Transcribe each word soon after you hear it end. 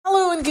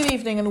Good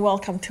evening and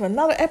welcome to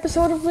another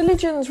episode of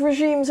Religions,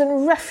 Regimes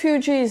and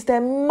Refugees,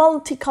 their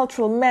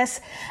multicultural mess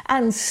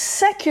and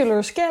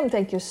secular scam.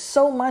 Thank you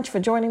so much for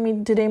joining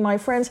me today, my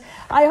friends.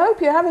 I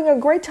hope you're having a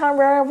great time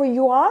wherever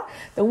you are.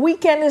 The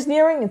weekend is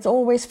nearing. It's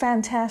always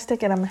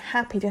fantastic and I'm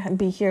happy to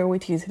be here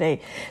with you today.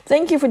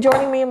 Thank you for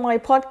joining me in my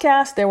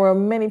podcast. There were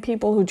many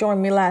people who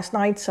joined me last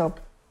night, so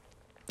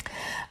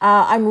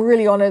I'm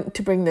really honored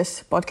to bring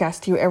this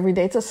podcast to you every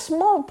day. It's a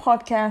small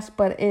podcast,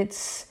 but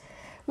it's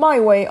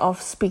my way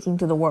of speaking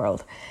to the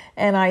world.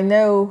 And I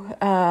know,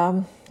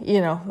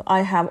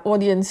 I have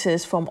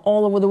audiences from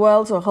all over the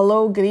world. So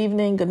hello, good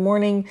evening, good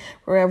morning,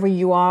 wherever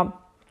you are.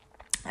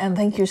 And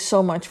thank you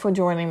so much for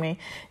joining me.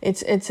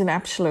 It's an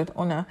absolute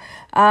honor.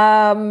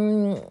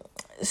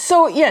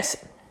 So yes,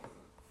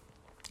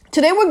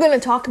 today we're going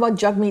to talk about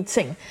Jagmeet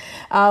Singh.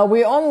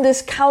 We're on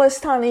this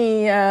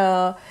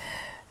Khalistani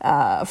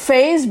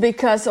phase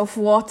because of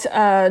what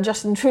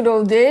Justin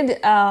Trudeau did,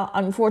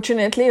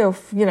 unfortunately,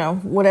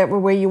 whatever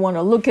way you want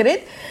to look at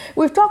it.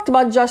 We've talked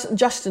about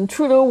Justin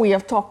Trudeau. We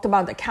have talked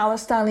about the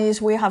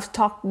Khalistanis. We have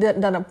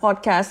done a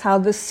podcast how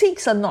the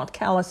Sikhs are not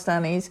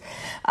Khalistanis.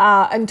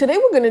 And today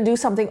we're going to do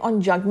something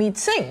on Jagmeet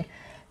Singh.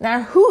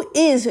 Now, who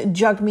is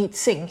Jagmeet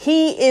Singh?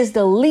 He is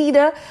the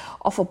leader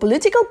of a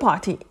political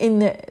party in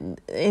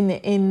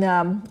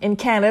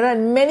Canada,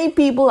 and many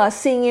people are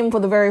seeing him for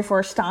the very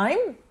first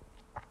time.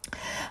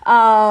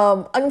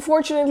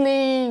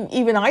 Unfortunately,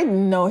 even I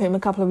didn't know him a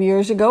couple of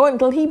years ago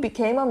until he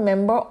became a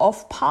member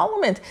of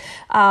parliament.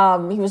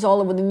 He was all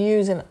over the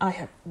news and I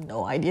had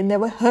no idea,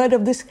 never heard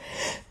of this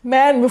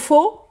man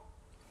before.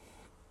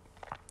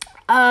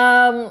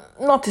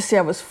 Not to say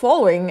I was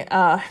following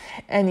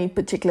any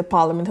particular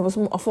parliament. I was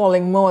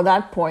following more at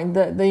that point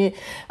the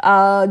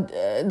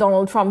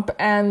Donald Trump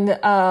and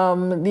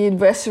the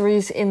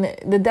adversaries in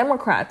the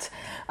Democrats,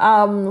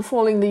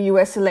 following the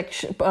U.S.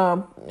 election,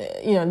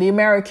 the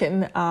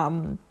American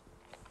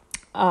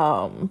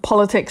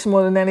politics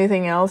more than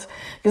anything else,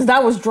 because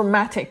that was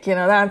dramatic.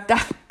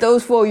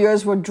 Those 4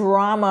 years were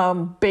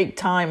drama big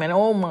time, and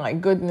oh my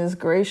goodness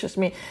gracious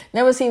me,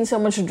 never seen so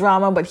much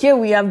drama. But here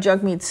we have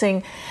Jagmeet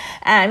Singh,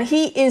 and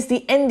he is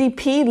the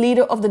NDP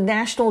leader of the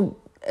National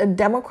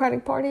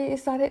Democratic Party.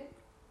 Is that it?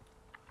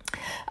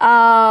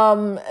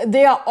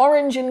 They are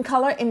orange in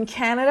color in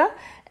Canada.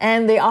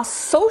 And they are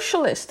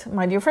socialist,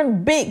 my dear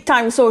friend, big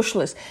time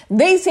socialist.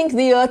 They think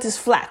the earth is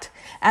flat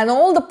and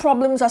all the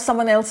problems are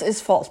someone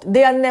else's fault.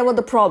 They are never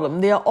the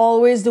problem. They are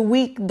always the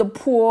weak, the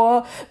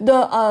poor,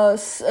 the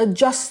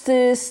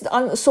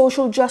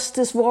social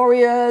justice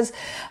warriors.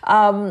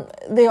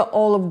 They are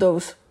all of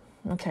those.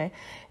 Okay.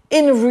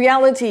 In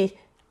reality,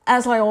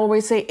 as I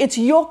always say, it's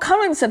your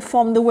currents that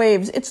form the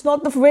waves. It's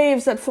not the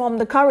waves that form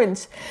the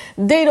currents.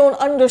 They don't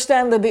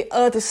understand that the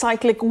earth is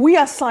cyclic. We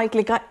are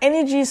cyclic. Our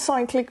energy is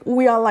cyclic.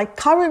 We are like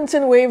currents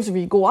and waves.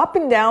 We go up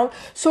and down.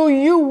 So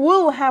you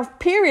will have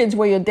periods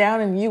where you're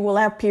down and you will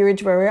have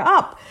periods where you're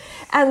up.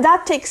 And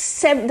that's a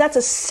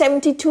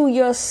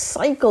 72-year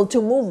cycle to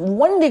move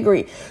 1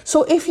 degree.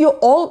 So if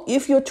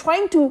you're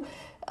trying to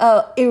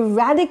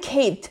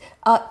eradicate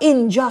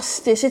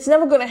injustice, it's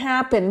never going to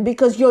happen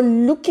because you're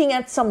looking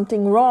at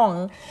something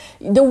wrong.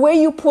 The way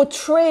you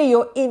portray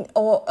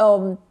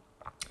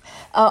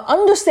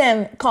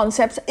understand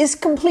concepts is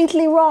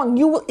completely wrong.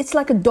 It's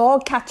like a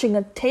dog catching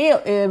a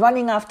tail,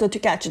 running after to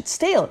catch its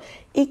tail.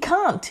 The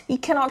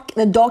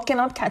dog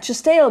cannot catch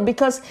his tail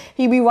because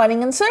he'll be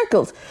running in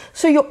circles.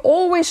 So you're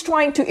always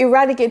trying to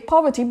eradicate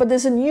poverty, but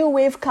there's a new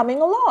wave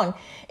coming along.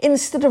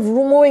 Instead of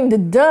removing the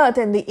dirt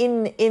and the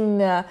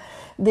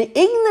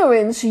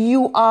ignorance,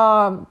 you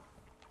are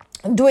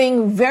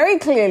doing very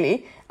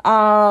clearly,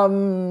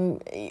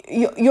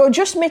 you're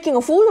just making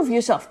a fool of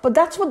yourself. But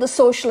that's what the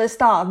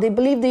socialists are. They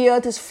believe the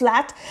earth is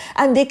flat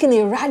and they can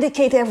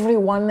eradicate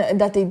everyone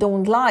that they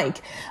don't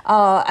like.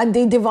 And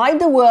they divide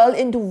the world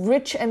into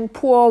rich and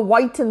poor,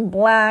 white and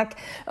black,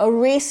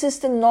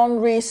 racist and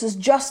non-racist,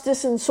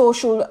 justice and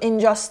social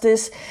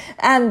injustice.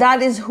 And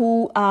that is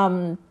who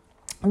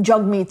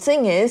Jagmeet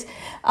Singh is.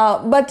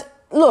 But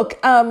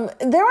look,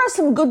 there are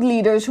some good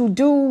leaders who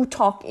do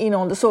talk,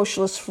 on the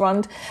socialist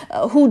front,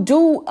 who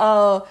do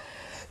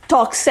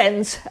talk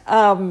sense,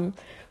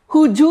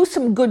 who do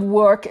some good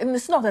work. And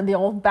it's not that they're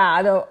all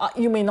bad, or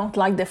you may not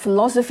like their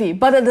philosophy,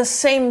 but at the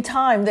same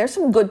time, there's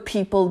some good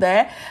people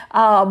there.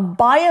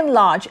 By and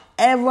large,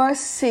 ever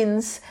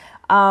since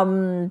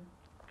Jagmeet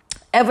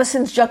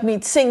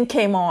Singh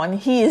came on,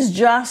 he is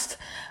just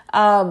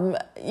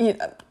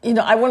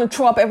I want to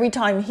throw up every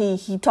time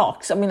he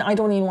talks. I mean, I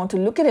don't even want to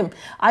look at him.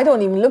 I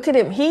don't even look at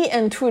him. He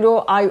and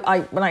Trudeau,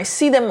 when I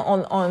see them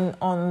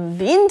on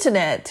the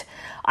internet,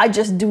 I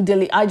just do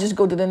delete. I just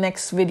go to the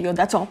next video.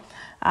 That's all.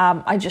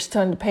 I just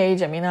turn the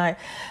page. I mean, I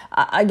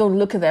don't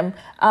look at them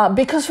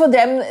because for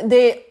them,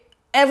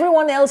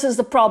 Everyone else is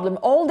the problem.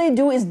 All they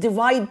do is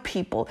divide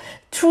people.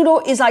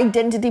 Trudeau is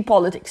identity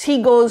politics.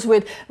 He goes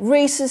with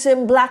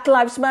racism, Black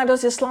Lives Matter,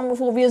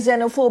 Islamophobia,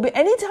 xenophobia.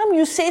 Anytime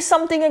you say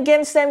something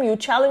against them, you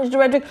challenge the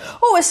rhetoric.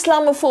 Oh,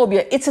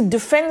 Islamophobia. It's a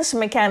defense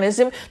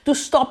mechanism to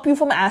stop you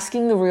from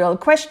asking the real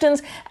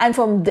questions, and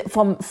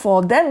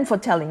for them for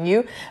telling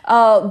you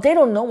they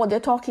don't know what they're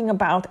talking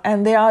about,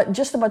 and they are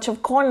just a bunch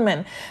of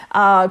conmen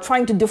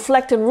trying to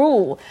deflect and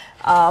rule.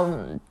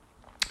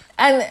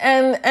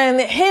 And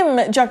him,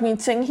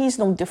 Jagmeet Singh, he's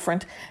no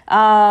different.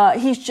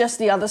 He's just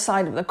the other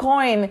side of the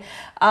coin.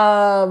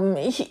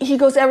 He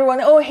goes, everyone,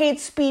 oh, hate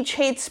speech.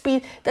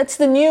 That's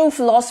the new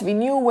philosophy,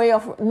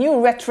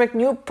 new rhetoric,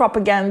 new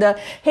propaganda.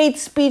 Hate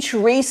speech,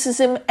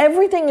 racism,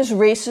 everything is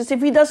racist.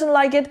 If he doesn't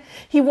like it,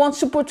 he wants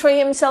to portray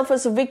himself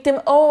as a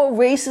victim. Oh,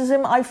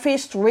 racism, I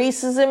faced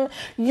racism.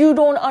 You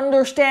don't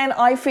understand,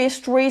 I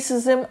faced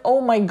racism. Oh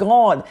my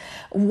God.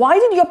 Why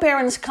did your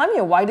parents come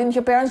here? Why didn't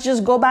your parents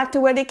just go back to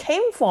where they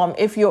came from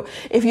if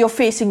you're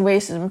facing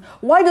racism?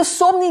 Why do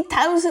so many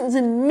thousands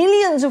and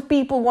millions of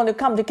people want to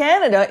come to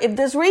Canada if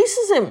there's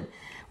racism?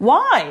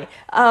 Why?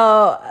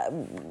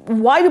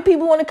 Why do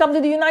people want to come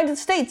to the United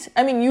States?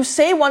 I mean, you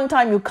say one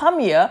time you come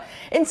here,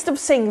 instead of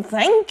saying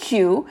thank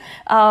you,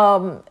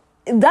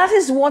 that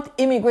is what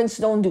immigrants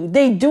don't do.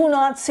 They do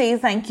not say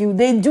thank you.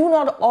 They do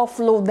not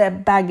offload their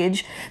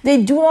baggage.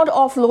 They do not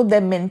offload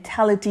their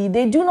mentality.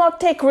 They do not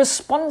take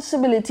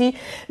responsibility.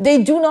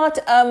 They do not,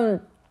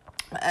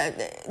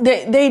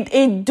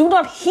 they do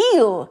not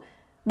heal.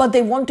 But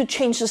they want to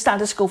change the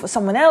status quo for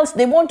someone else.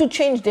 They want to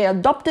change their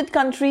adopted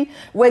country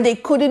where they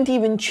couldn't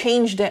even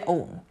change their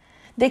own.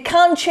 They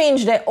can't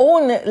change their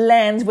own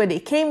lands where they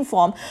came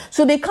from.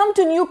 So they come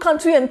to a new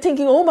country and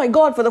thinking, oh my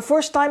God, for the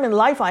first time in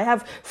life, I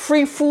have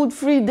free food,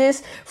 free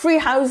this, free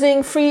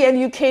housing, free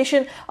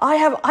education.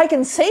 I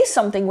can say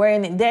something, where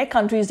in their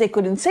countries they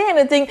couldn't say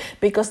anything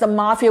because the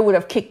mafia would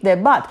have kicked their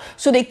butt.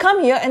 So they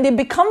come here and they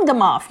become the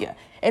mafia.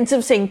 Instead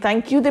of saying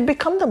thank you, they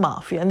become the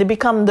mafia, and they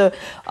become the,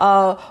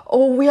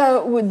 we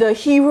are the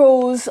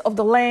heroes of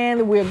the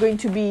land. We're going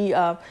to be,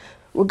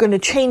 we're going to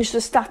change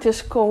the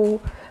status quo.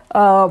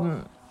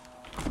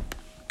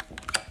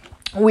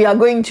 We are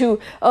going to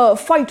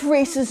fight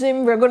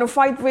racism. We're going to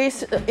fight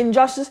race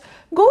injustice.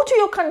 Go to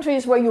your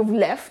countries where you've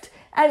left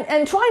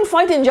and try and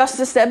fight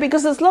injustice there,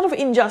 because there's a lot of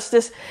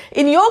injustice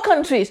in your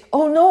countries.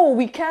 Oh no,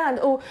 we can't.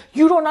 Oh,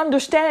 you don't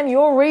understand.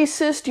 You're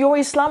racist. You're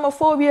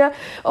Islamophobia.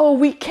 Oh,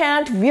 we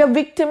can't. We are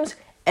victims.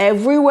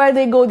 Everywhere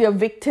they go, they're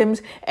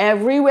victims.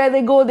 Everywhere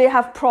they go, they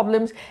have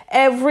problems.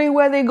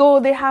 Everywhere they go,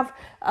 they have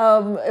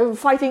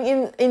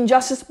fighting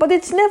injustice. But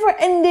it's never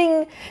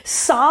ending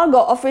saga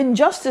of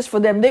injustice for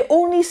them. They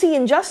only see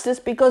injustice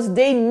because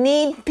they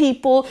need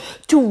people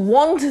to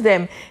want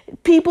them.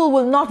 People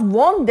will not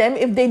want them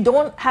if they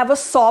don't have a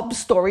sob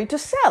story to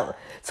sell.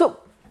 So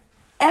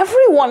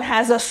everyone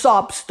has a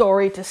sob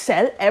story to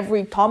sell,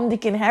 every Tom,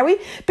 Dick and Harry,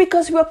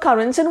 because we're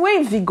currents and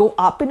waves. We go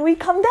up and we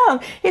come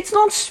down. It's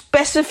not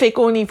specific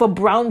only for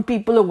brown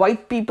people or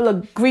white people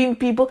or green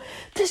people.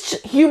 They're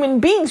just human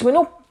beings. We're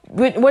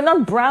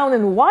not brown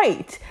and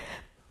white.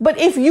 But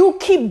if you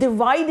keep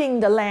dividing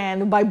the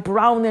land by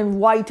brown and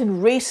white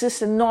and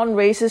racist and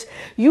non-racist,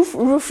 you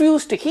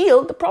refuse to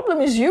heal, the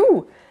problem is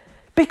you.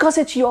 Because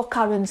it's your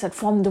currents that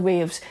form the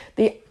waves.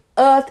 The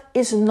earth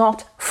is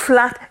not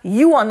flat.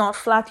 You are not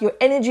flat. Your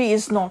energy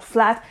is not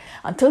flat.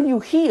 Until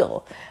you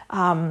heal,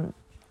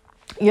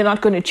 you're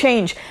not going to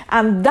change.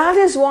 And that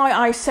is why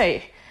I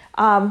say,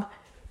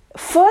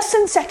 first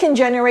and second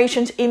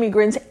generations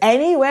immigrants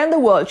anywhere in the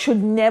world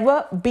should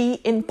never be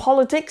in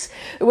politics,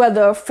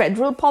 whether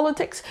federal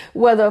politics,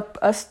 whether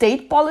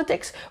state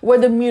politics,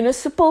 whether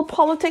municipal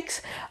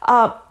politics,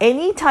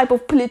 any type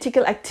of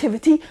political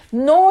activity,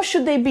 nor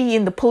should they be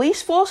in the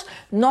police force,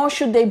 nor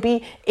should they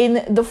be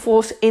in the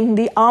force, in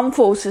the armed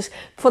forces,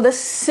 for the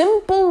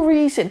simple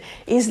reason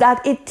is that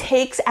it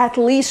takes at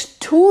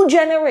least 2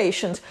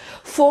 generations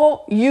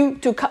for you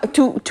to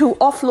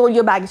offload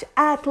your baggage.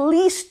 At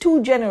least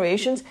 2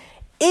 generations.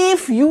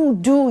 If you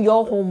do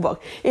your homework.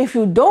 If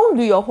you don't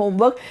do your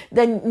homework,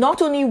 then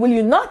not only will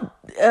you not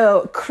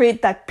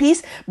create that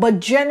peace, but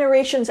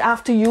generations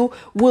after you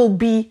will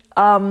be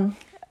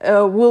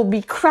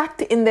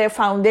cracked in their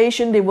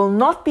foundation. They will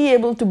not be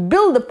able to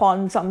build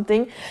upon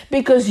something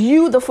because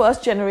you, the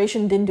first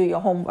generation, didn't do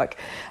your homework.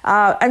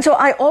 And so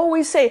I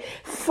always say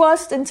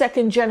first and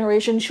second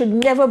generation should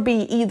never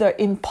be either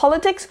in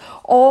politics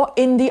or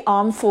in the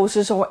armed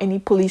forces or any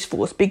police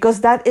force,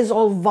 because that is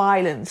all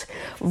violence.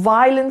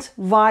 Violence.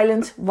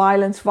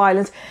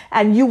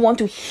 And you want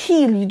to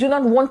heal. You do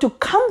not want to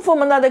come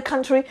from another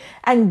country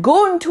and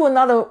go into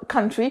another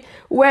country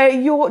where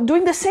you're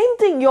doing the same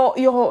thing.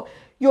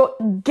 You're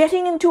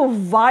getting into a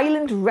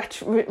violent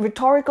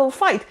rhetorical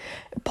fight.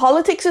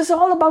 Politics is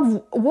all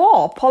about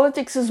war.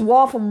 Politics is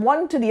war from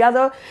one to the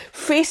other,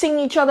 facing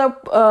each other,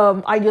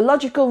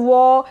 ideological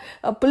war,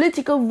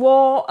 political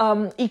war,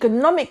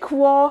 economic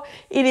war.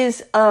 It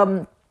is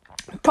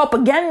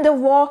propaganda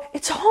war.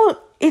 It's all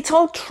it's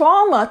all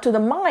trauma to the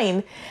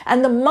mind,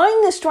 and the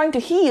mind is trying to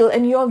heal,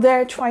 and you're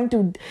there trying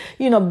to,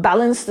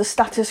 balance the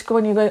status quo,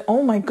 and you're going,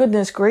 oh my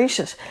goodness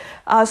gracious.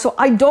 So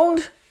I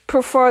don't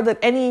prefer that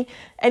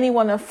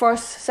anyone of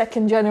first,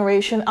 second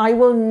generation. I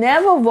will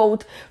never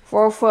vote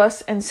for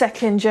first and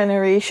second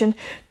generation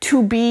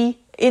to be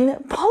in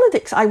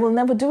politics. I will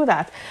never do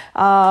that.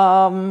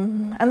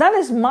 And that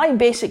is my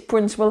basic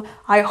principle.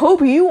 I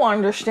hope you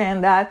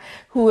understand that,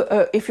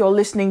 if you're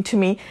listening to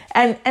me,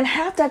 and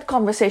have that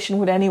conversation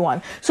with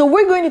anyone. So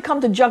we're going to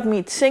come to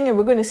Jagmeet Singh, and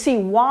we're going to see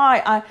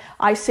why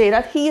I say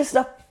that. He is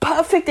the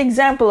perfect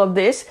example of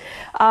this.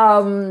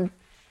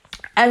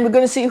 And we're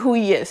going to see who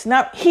he is.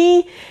 Now,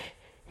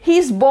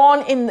 he's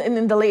born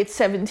in the late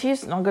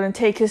 70s. I'm not going to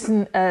take his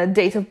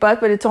date of birth,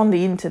 but it's on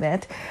the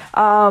internet.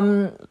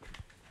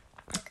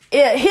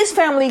 His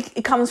family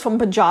comes from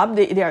Punjab.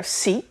 They are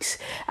Sikhs,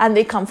 and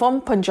they come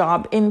from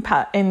Punjab in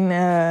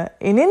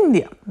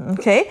India.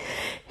 Okay,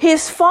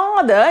 his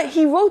father,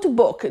 he wrote a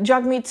book.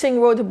 Jagmeet Singh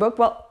wrote a book.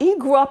 Well, he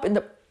grew up in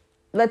the.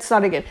 Let's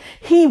start again.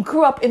 He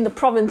grew up in the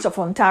province of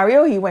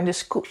Ontario. He went to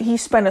school. He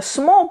spent a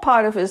small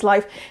part of his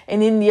life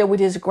in India with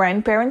his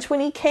grandparents when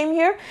he came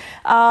here,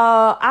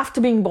 after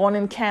being born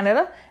in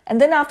Canada. And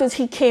then after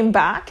he came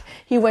back,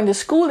 he went to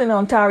school in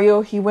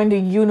Ontario. He went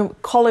to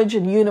college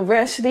and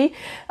university.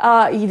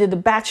 He did a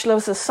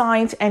Bachelor's of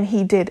Science, and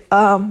he did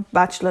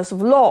Bachelor's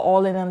of Law,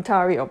 all in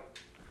Ontario.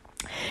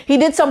 He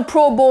did some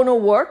pro bono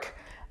work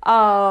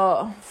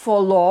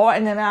for law,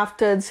 and then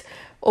afterwards,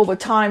 over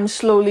time,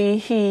 slowly,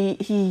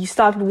 he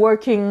started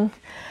working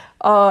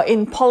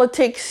in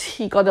politics.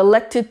 He got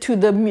elected to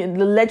the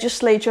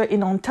legislature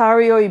in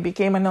Ontario. He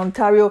became an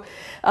Ontario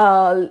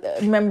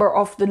member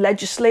of the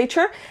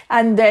legislature.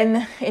 And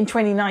then in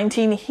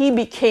 2019, he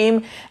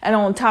became an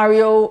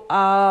Ontario,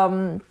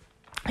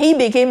 he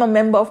became a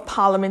member of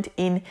parliament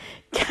in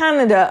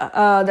Canada.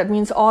 That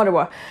means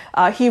Ottawa.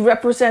 He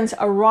represents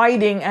a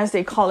riding, as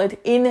they call it,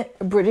 in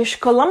British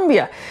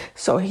Columbia.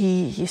 So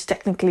he's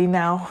technically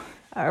now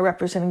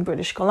representing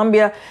British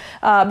Columbia,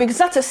 because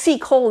that's a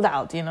Sikh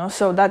holdout,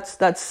 so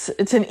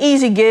it's an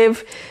easy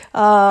give.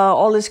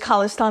 All his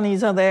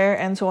Khalistanis are there,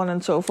 and so on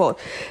and so forth.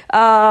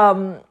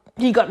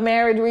 He got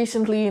married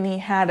recently, and he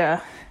had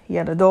a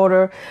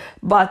daughter.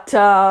 But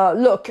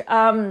look,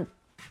 the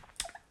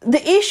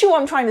issue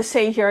I'm trying to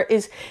say here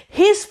is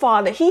his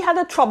father. He had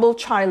a troubled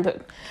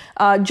childhood.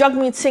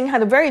 Jagmeet Singh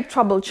had a very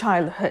troubled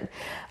childhood.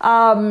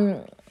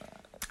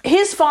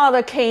 His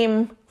father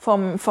came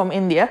from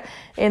India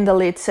in the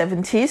late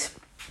 70s,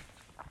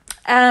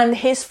 and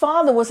his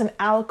father was an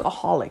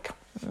alcoholic.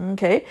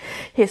 Okay,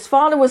 his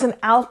father was an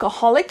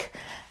alcoholic,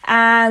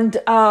 and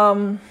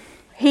there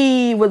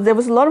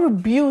was a lot of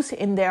abuse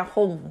in their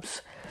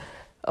homes.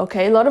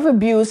 Okay, a lot of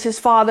abuse. His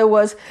father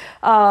was,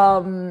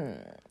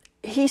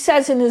 he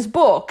says in his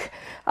book,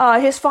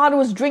 his father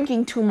was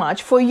drinking too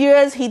much. For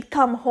years, he'd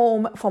come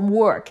home from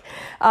work,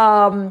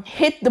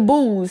 hit the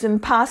booze,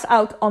 and pass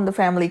out on the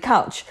family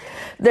couch.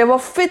 There were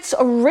fits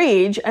of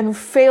rage and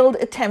failed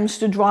attempts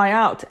to dry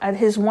out, and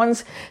his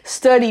once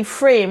sturdy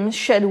frame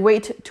shed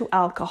weight to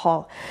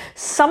alcohol.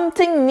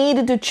 Something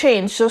needed to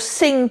change, so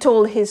Singh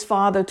told his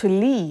father to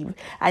leave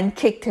and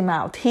kicked him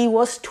out. He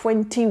was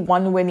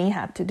 21 when he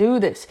had to do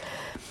this.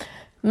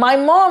 My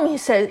mom, he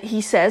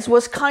says,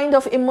 was kind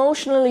of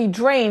emotionally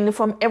drained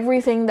from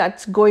everything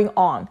that's going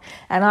on.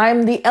 And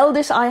I'm the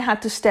eldest. I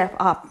had to step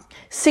up.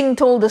 Singh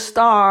told the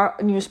Star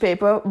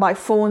newspaper by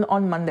phone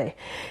on Monday.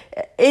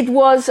 It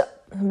was,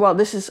 well,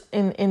 this is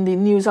in the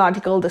news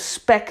article,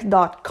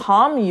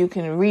 thespec.com. You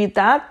can read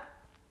that.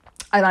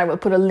 And I will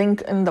put a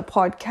link in the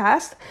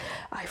podcast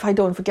if I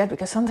don't forget,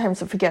 because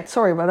sometimes I forget.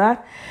 Sorry about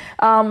that.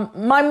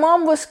 My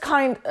mom was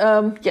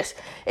yes,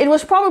 it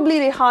was probably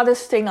the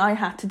hardest thing I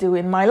had to do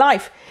in my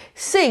life.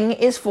 Singh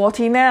is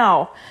 40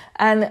 now,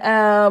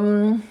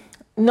 and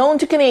known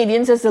to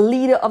Canadians as the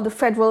leader of the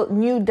federal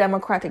New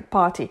Democratic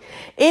Party.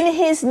 In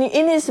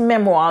his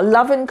memoir,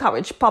 Love and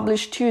Courage,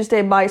 published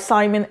Tuesday by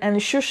Simon &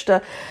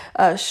 Schuster,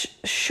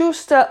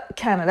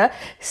 Canada,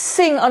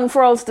 Singh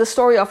unfurls the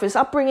story of his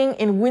upbringing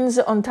in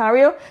Windsor,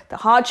 Ontario, the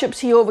hardships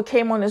he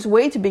overcame on his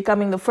way to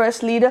becoming the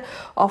first leader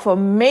of a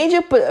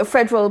major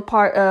federal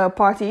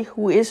party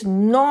who is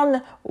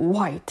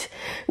non-white.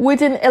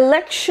 With an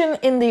election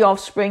in the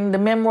offspring, the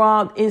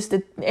memoir is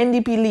the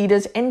NDP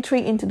leader's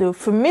entry into the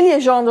familiar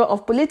genre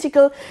of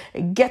political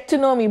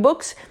get-to-know-me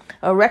books,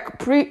 a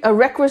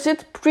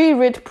requisite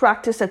pre-writ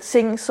practice that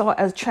Singh saw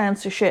as a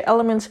chance to share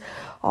elements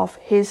of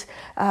his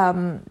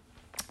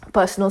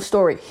personal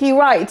story. He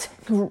writes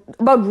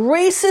about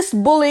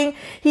racist bullying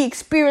he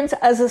experienced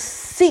as a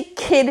Sikh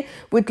kid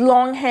with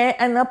long hair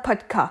and a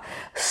patka,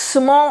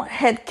 small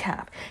head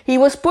cap. He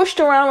was pushed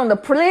around on the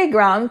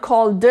playground,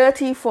 called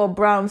dirty for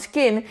brown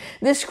skin,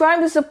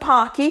 described as a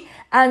parky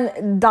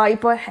and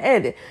diaper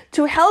head.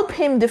 To help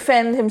him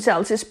defend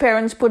himself, his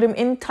parents put him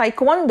in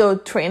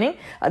taekwondo training,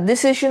 a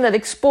decision that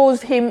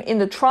exposed him in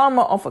the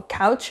trauma of a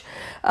coach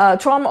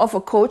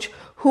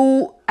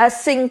who,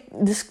 as Singh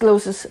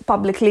discloses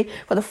publicly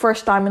for the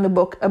first time in the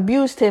book,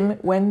 abused him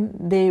when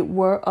they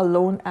were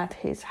alone at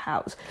his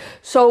house.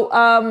 So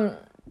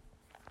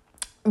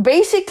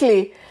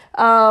basically,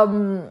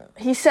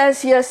 he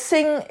says here,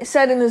 Singh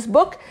said in his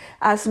book,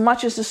 as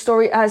much as the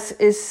story as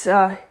is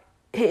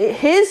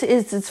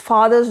his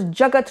father's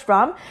Jagat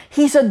Ram.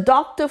 He's a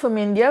doctor from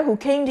India who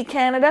came to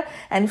Canada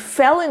and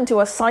fell into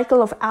a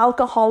cycle of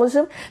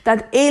alcoholism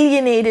that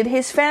alienated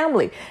his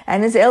family,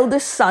 and his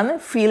eldest son,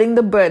 feeling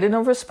the burden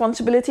of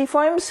responsibility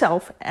for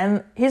himself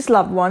and his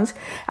loved ones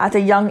at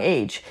a young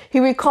age. He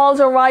recalls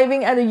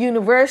arriving at a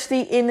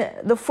university in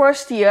the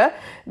first year,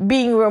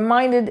 being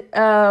reminded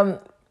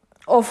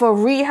of a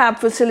rehab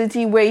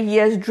facility where he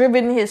has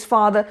driven his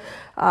father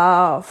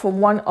for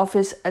one of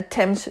his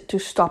attempts to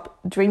stop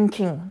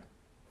drinking.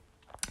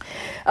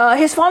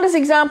 His father's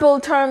example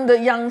turned the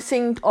young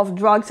Singh off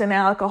drugs and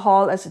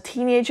alcohol as a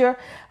teenager,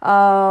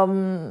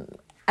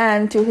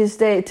 and to this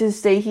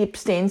day he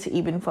abstains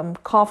even from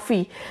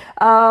coffee.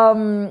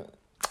 So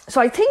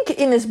I think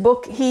in his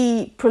book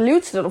he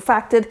preludes to the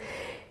fact that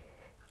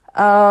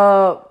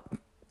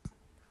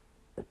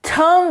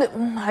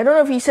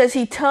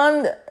he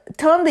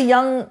turned the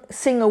young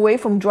Singh away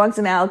from drugs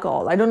and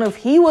alcohol. I don't know if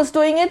he was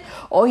doing it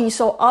or he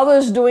saw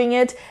others doing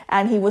it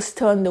and he was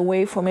turned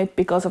away from it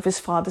because of his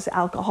father's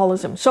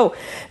alcoholism. So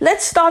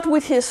let's start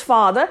with his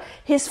father.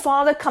 His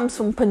father comes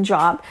from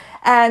Punjab,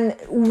 and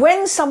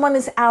when someone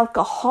is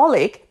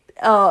alcoholic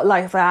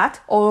like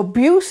that or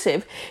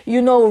abusive,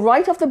 you know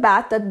right off the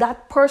bat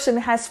that person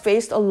has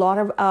faced a lot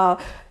of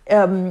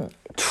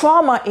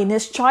trauma in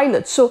his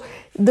childhood. So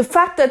the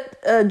fact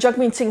that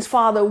Jagmeet Singh's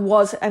father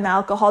was an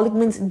alcoholic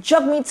means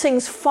Jagmeet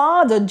Singh's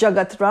father,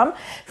 Jagat Ram,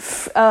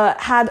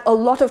 had a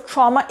lot of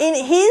trauma in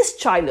his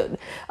childhood.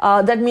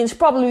 That means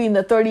probably in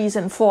the 30s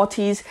and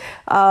 40s,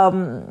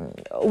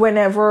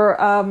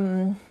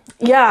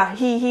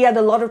 he had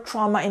a lot of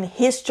trauma in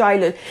his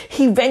childhood.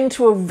 He went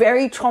through a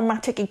very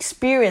traumatic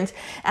experience,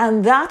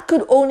 and that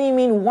could only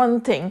mean one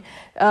thing.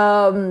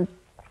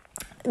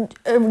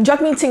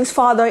 Jagmeet Singh's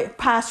father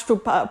passed through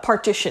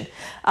partition.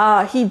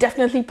 He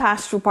definitely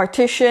passed through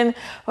partition,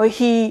 or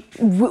he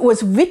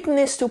was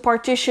witness to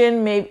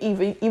partition,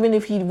 maybe even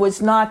if he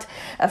was not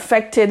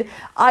affected.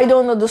 I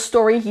don't know the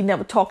story, he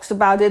never talks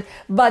about it,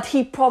 but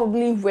he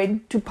probably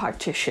went to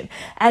partition.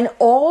 And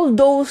all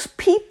those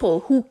people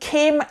who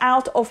came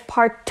out of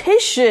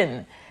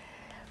partition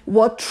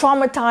were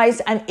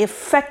traumatized and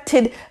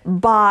affected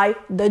by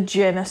the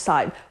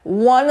genocide.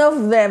 One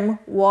of them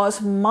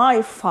was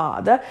my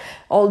father,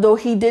 although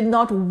he did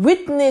not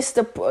witness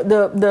the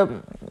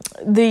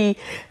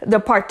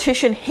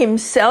partition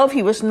himself.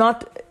 He was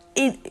not.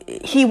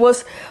 He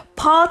was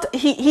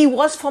he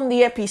was from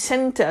the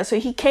epicenter, so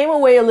he came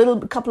away a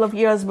couple of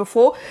years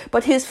before,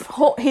 but his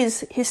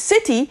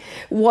city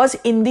was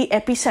in the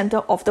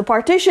epicenter of the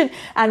partition,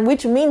 and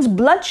which means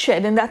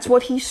bloodshed, and that's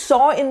what he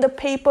saw in the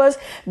papers,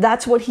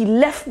 that's what he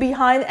left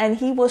behind, and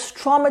he was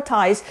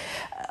traumatized.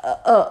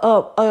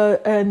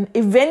 An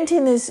event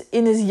in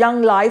his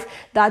young life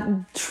that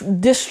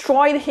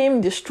destroyed him,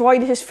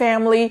 destroyed his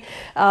family,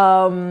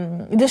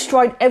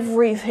 destroyed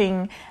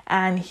everything,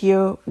 and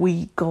here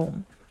we go.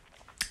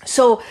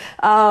 So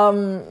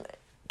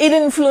it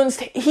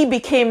influenced.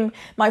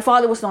 My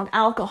father was not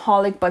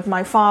alcoholic, but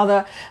my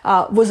father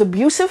was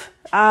abusive.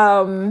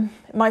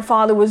 My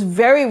father was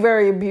very,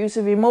 very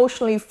abusive,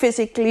 emotionally,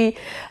 physically,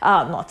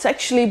 not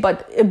sexually,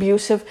 but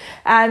abusive.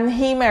 And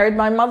he married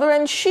my mother,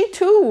 and she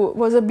too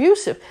was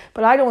abusive.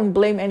 But I don't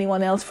blame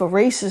anyone else for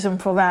racism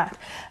for that.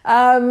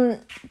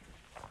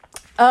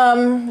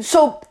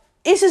 So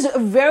this is a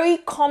very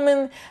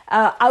common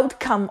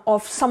outcome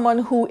of someone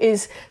who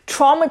is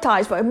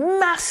traumatized by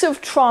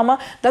massive trauma.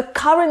 The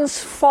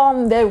currents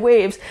form their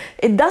waves.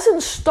 It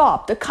doesn't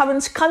stop. The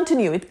currents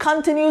continue. It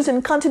continues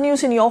and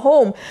continues in your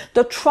home.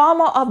 The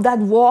trauma of that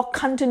war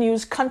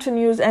continues,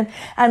 and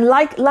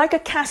like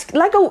a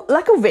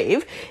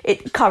wave,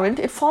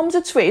 it forms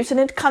its waves and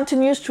it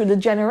continues through the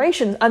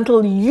generations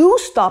until you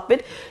stop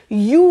it.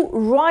 You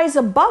rise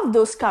above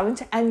those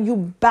currents and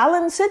you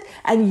balance it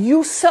and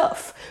you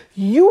surf.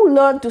 You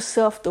learn to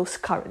surf those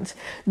currents.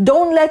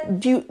 Don't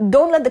let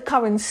the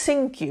currents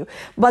sink you,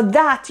 but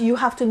that you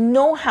have to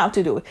know how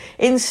to do it.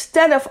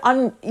 Instead of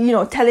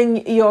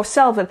telling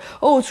yourself that,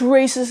 oh, it's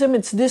racism,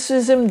 it's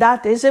thisism,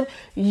 thatism,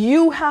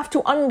 you have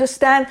to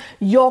understand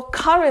your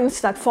currents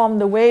that form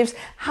the waves.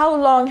 How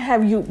long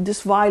have you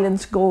this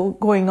violence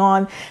going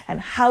on,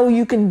 and how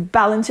you can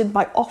balance it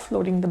by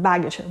offloading the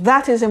baggage.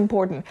 That is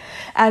important.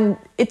 And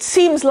it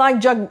seems like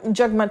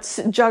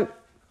Jagat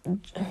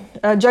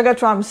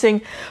Ram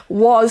Singh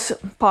was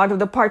part of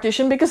the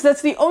partition, because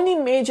that's the only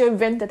major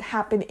event that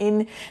happened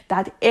in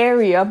that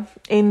area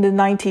in the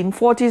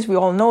 1940s. We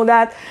all know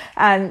that.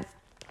 And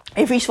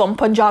if he's from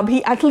Punjab,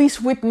 he at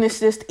least witnessed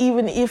this,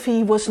 even if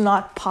he was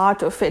not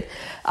part of it.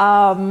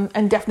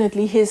 And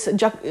definitely his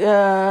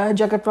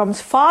Jagat Ram's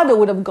father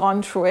would have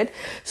gone through it.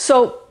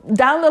 So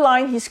down the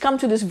line, he's come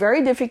to this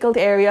very difficult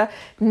area.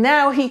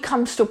 Now he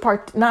comes to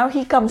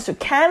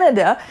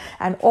Canada,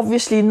 and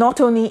obviously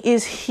not only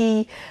is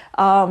he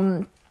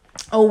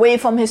away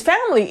from his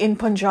family in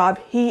Punjab.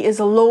 He is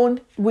alone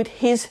with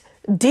his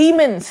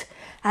demons.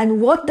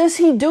 And what does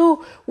he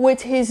do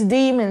with his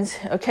demons?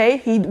 Okay,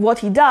 what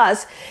he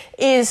does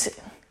is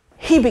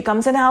he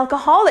becomes an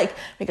alcoholic,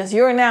 because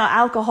now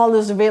alcohol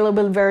is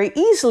available very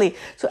easily.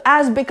 So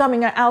as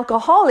becoming an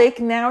alcoholic,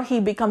 now he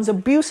becomes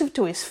abusive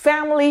to his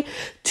family,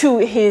 to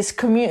his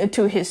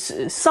to his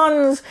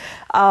sons,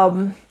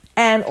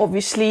 and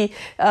obviously,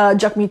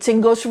 Jagmeet Singh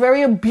goes through a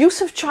very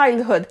abusive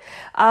childhood.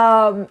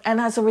 And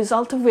as a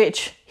result of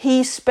which,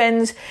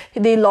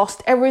 they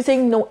lost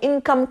everything, no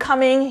income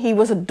coming. He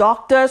was a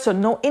doctor, so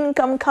no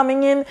income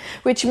coming in,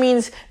 which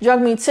means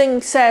Jagmeet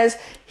Singh says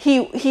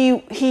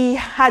he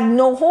had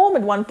no home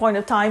at one point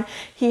of time.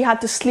 He had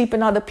to sleep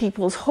in other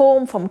people's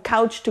home, from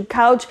couch to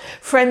couch,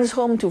 friends'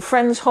 home to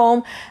friends'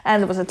 home.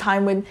 And there was a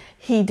time when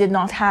he did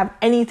not have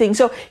anything.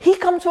 So he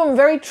comes from a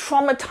very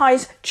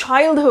traumatized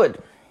childhood.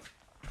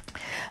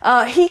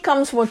 And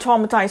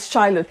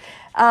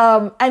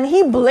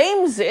he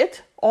blames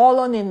it all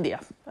on India.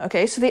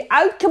 Okay, so the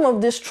outcome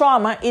of this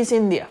trauma is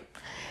India.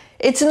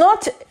 It's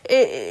not,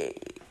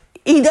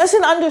 he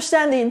doesn't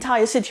understand the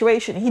entire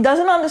situation. He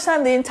doesn't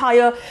understand the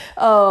entire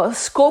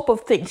scope of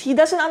things. He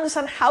doesn't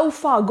understand how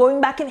far, going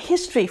back in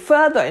history,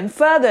 further and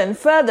further and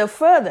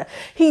further.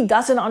 He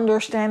doesn't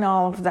understand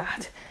all of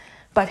that.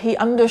 But he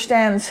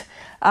understands,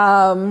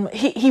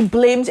 he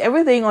blames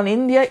everything on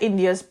India.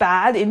 India's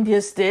bad,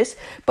 India's this.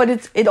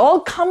 But it all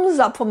comes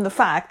up from the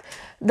fact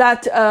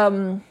that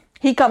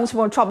he comes from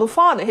a troubled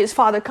father. His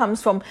father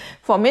comes from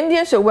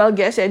India, so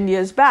guess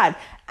India's bad.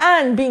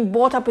 And being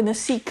brought up in a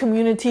Sikh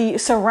community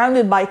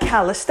surrounded by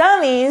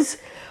Khalistanis,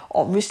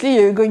 obviously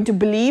you're going to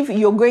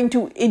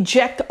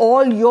eject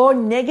all your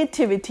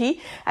negativity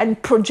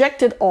and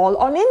project it all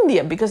on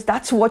India, because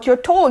that's what you're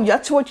told.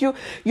 That's what you're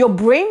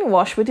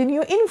brainwashed with, and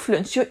you're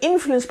influenced. You're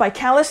influenced by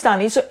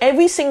Khalistanis, so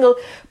every single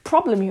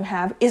problem you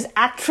have is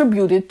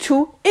attributed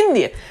to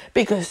India,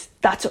 because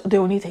that's the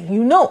only thing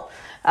you know.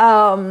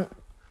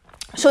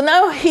 So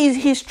now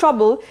he's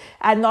troubled,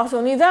 and not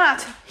only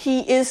that,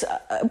 he is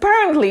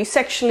apparently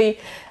sexually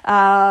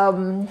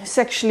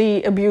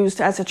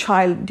abused as a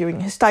child during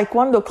his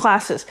taekwondo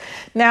classes.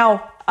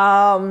 Now,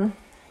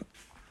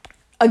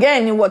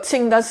 again, what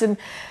Singh doesn't,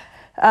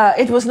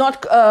 it was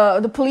not,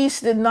 the police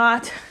did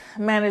not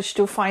manage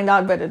to find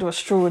out whether it was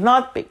true or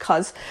not,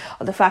 because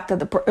of the fact that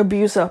the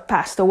abuser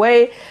passed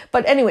away.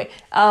 But anyway,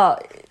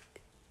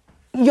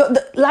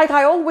 like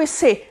I always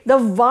say, the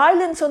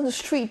violence on the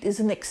street is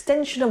an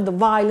extension of the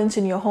violence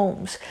in your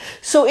homes.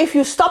 So if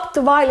you stop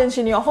the violence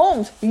in your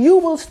homes, you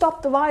will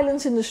stop the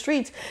violence in the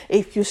streets.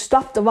 If you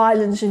stop the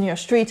violence in your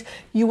streets,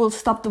 you will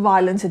stop the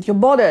violence at your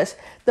borders.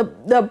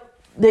 The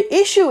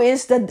issue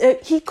is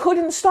that he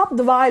couldn't stop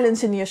the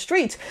violence in your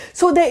streets.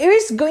 So there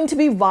is going to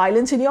be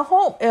violence in your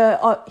home.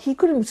 He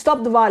couldn't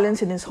stop the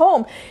violence in his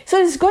home. So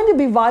there's going to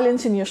be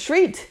violence in your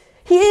street.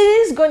 He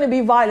is going to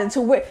be violent.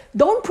 So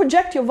don't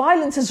project your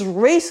violence as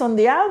race on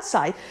the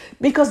outside,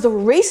 because the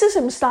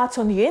racism starts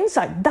on the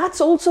inside.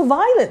 That's also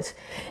violence.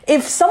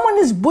 If someone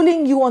is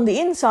bullying you on the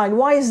inside,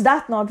 why is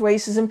that not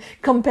racism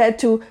compared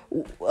to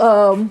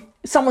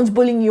someone's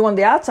bullying you on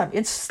the outside?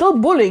 It's still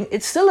bullying.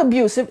 It's still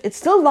abusive. It's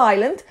still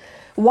violent.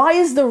 Why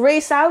is the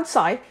race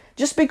outside?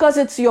 Just because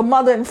it's your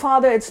mother and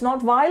father, it's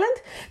not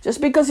violent?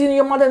 Just because you're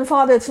your mother and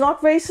father, it's not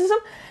racism?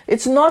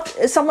 It's not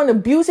someone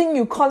abusing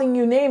you, calling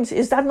you names.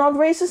 Is that not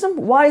racism?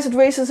 Why is it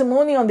racism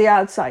only on the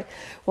outside?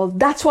 Well,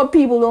 that's what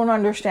people don't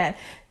understand.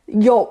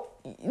 The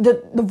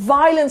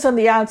violence on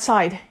the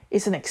outside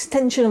is an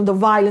extension of the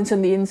violence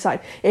on the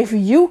inside. If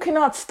you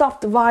cannot stop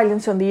the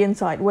violence on the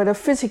inside, whether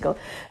physical,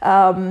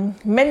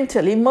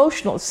 mental,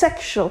 emotional,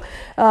 sexual,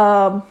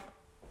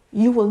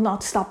 you will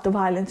not stop the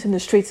violence in the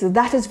streets. So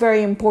that is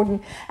very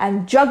important.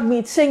 And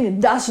Jagmeet Singh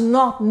does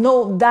not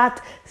know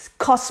that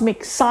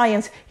cosmic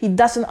science. He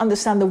doesn't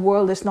understand the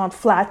world is not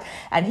flat.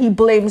 And he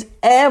blames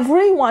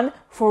everyone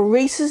for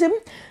racism,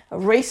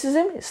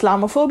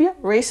 Islamophobia,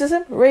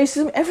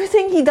 racism,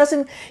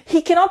 everything.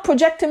 He cannot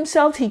project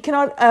himself. He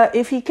cannot,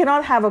 if he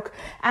cannot have an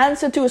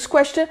answer to his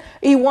question,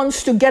 he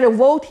wants to get a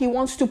vote. He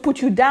wants to put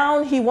you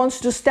down. He wants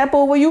to step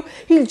over you.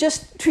 He'll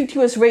just treat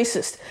you as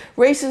racist.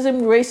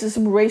 Racism.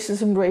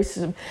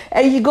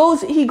 And he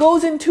goes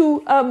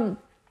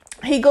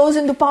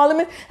into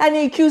parliament and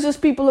he accuses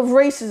people of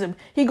racism.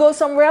 He goes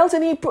somewhere else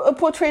and he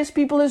portrays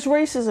people as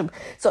racism.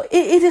 So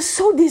it is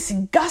so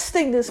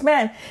disgusting, this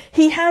man.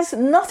 He has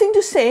nothing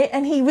to say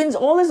and he wins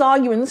all his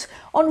arguments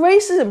on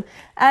racism.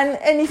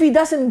 And if he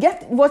doesn't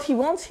get what he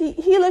wants,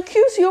 he'll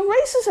accuse you of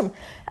racism.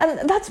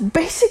 And that's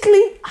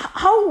basically,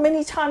 how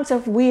many times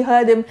have we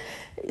heard him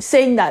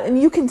saying that?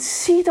 And you can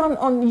see it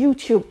on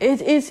YouTube.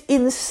 It is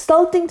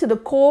insulting to the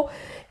core.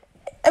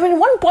 I mean, at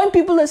one point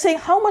people are saying,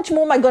 how much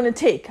more am I going to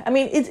take? I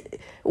mean,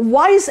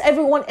 why is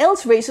everyone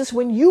else racist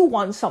when you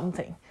want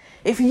something?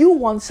 If you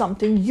want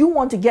something, you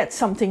want to get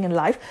something in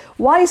life,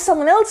 why is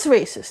someone else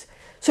racist?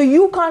 So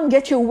you can't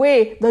get your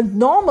way the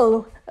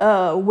normal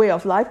way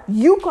of life.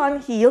 You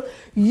can't heal.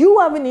 You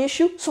have an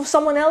issue, so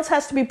someone else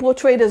has to be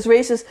portrayed as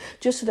racist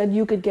just so that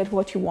you could get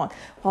what you want.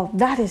 Well,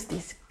 that is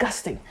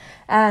disgusting.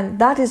 And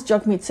that is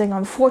Jagmeet Singh,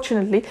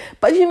 unfortunately.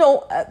 But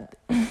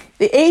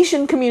the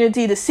Asian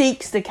community, the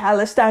Sikhs, the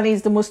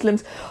Khalistanis, the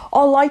Muslims,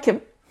 all like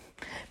him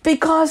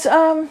because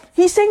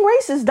he's saying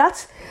racist.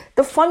 That's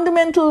the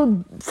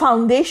fundamental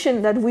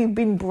foundation that we've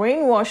been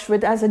brainwashed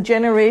with as a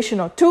generation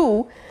or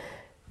two.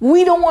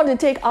 We don't want to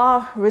take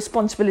our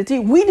responsibility.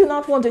 We do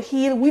not want to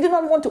heal. We do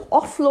not want to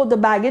offload the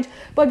baggage,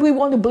 but we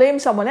want to blame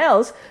someone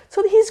else.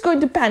 So he's going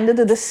to pander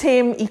to the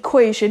same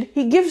equation.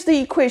 He gives the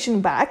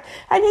equation back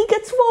and he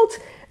gets votes.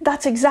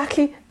 That's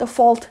exactly the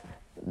fault,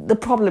 the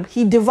problem.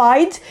 He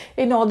divides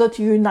in order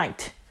to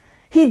unite.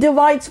 He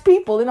divides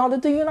people in order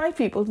to unite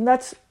people. And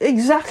that's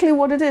exactly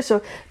what it is.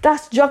 So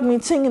that's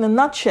Jagmeet Singh in a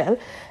nutshell.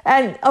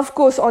 And of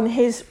course, on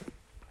the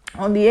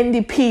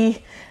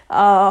NDP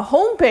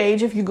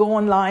homepage, if you go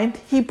online,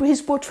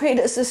 he's portrayed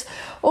as this,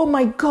 oh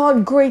my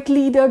God, great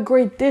leader,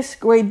 great this,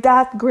 great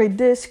that, great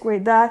this,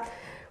 great that.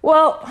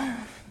 Well,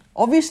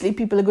 obviously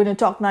people are going to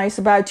talk nice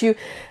about you.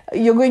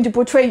 You're going to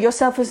portray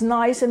yourself as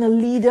nice and a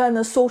leader and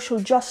a social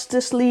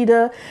justice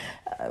leader.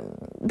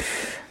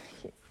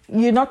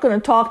 You're not going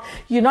to talk.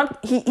 He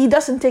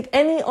doesn't take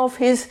any of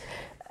his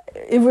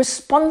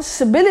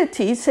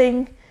responsibility,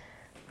 saying,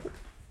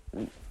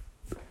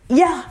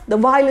 yeah, the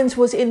violence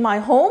was in my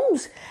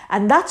homes,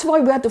 and that's why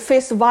we had to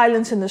face the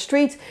violence in the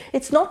streets.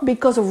 It's not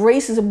because of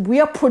racism. We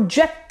are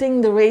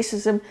projecting the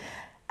racism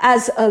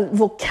as a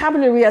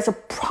vocabulary, as a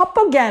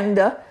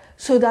propaganda,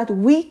 so that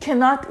we do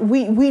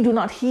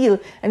not heal,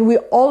 and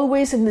we're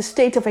always in the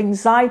state of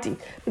anxiety.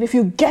 But if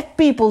you get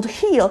people to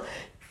heal,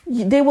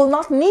 they will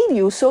not need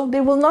you, so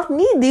they will not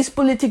need these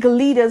political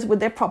leaders with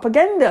their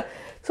propaganda.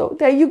 So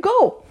there you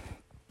go.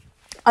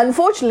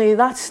 Unfortunately,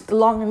 that's the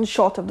long and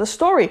short of the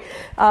story.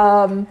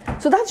 So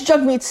that's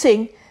Jagmeet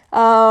Singh.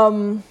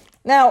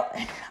 Now,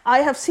 I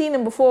have seen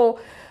him before,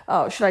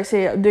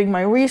 doing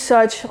my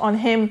research on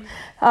him.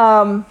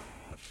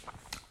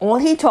 All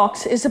he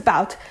talks is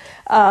about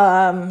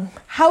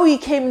how he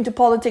came into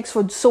politics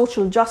for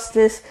social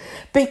justice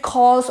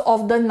because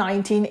of the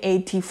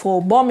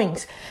 1984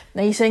 bombings.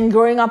 Now he's saying,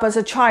 growing up as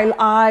a child,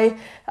 I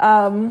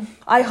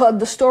heard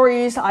the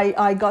stories.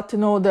 I got to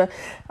know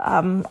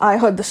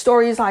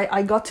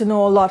I got to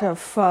know a lot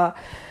of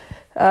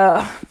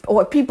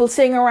what people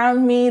saying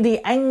around me, the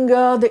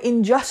anger, the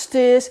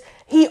injustice.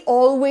 He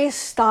always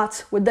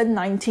starts with the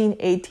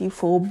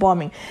 1984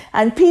 bombing.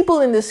 And people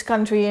in this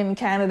country, in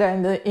Canada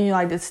and the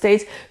United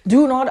States,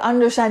 do not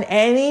understand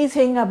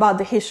anything about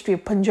the history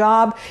of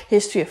Punjab,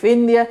 history of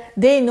India.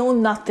 They know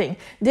nothing.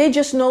 They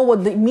just know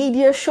what the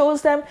media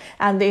shows them,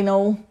 and they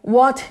know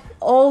what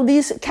all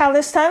these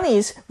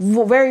Khalistanis,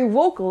 very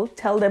vocal,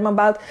 tell them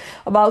about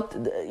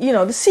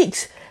the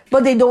Sikhs.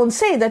 But they don't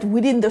say that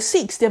within the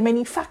Sikhs, there are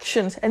many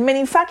factions, and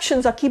many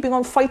factions are keeping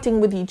on fighting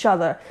with each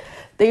other.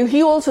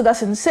 He also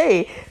doesn't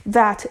say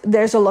that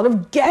there's a lot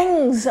of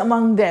gangs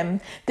among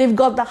them. They've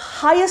got the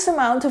highest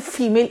amount of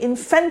female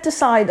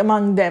infanticide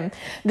among them.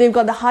 They've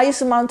got the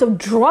highest amount of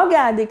drug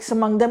addicts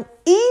among them,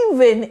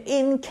 even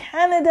in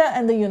Canada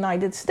and the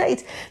United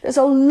States. There's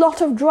a lot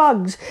of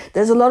drugs.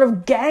 There's a lot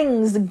of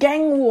gangs, the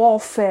gang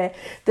warfare.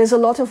 There's a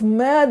lot of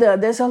murder.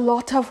 There's a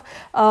lot of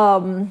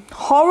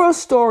horror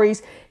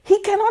stories. He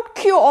cannot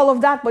cure all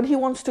of that, but he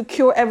wants to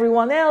cure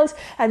everyone else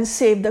and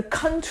save the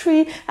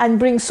country and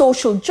bring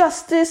social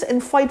justice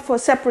and fight for a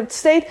separate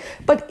state.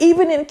 But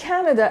even in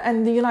Canada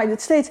and the United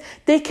States,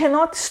 they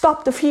cannot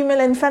stop the female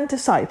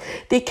infanticide.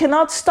 They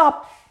cannot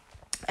stop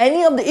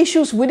any of the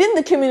issues within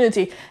the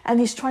community. And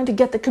he's trying to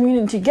get the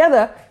community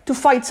together to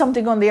fight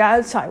something on the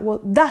outside. Well,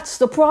 that's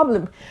the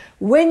problem.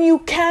 When you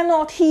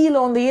cannot heal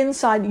on the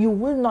inside, you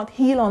will not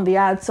heal on the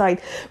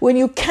outside. When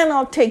you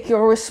cannot take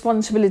your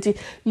responsibility,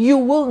 you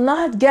will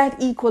not get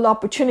equal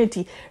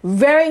opportunity.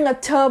 Wearing a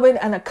turban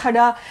and a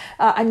kada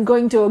and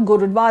going to a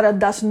Gurudwara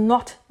does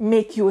not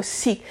make you a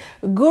Sikh.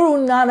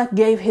 Guru Nanak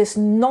gave his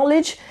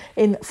knowledge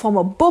from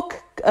a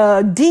book,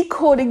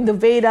 decoding the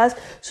Vedas,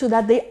 so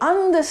that they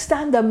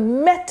understand the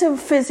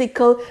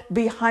metaphysical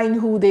behind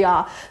who they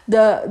are,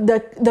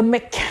 the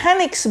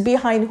mechanics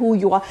behind who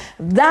you are.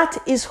 That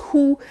is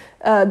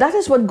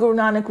what Guru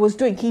Nanak was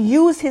doing. He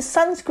used his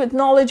Sanskrit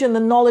knowledge and the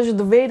knowledge of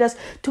the Vedas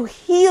to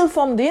heal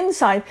from the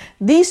inside.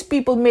 These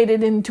people made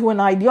it into an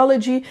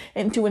ideology,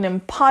 into an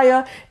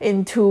empire,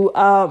 into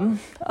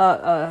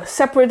a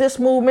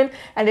separatist movement,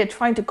 and they're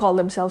trying to call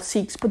themselves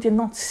Sikhs, but they're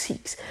not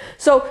Sikhs.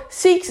 So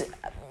Sikhs,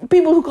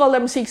 people who call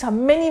them Sikhs, have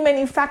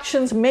many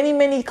factions,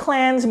 many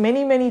clans,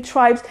 many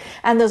tribes,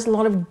 and there's a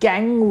lot of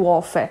gang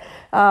warfare.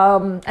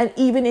 And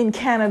even in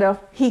Canada,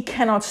 he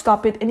cannot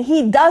stop it, and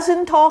he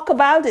doesn't talk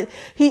about it.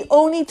 He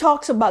only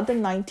talks about the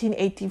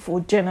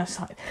 1984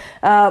 genocide.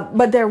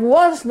 But there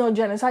was no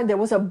genocide. There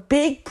was a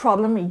big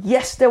problem.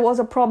 Yes, there was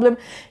a problem.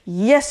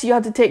 Yes, you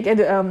have to take it,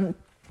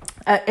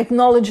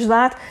 acknowledge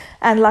that.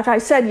 And like I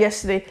said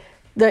yesterday,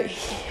 the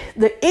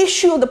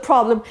issue, the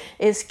problem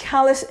is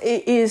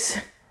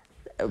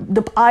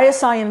the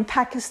ISI in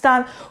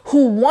Pakistan,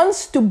 who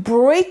wants to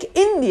break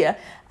India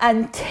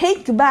and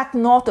take back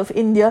north of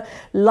India,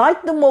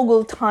 like the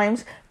Mughal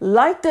times,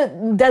 like the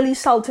Delhi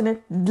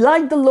Sultanate,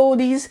 like the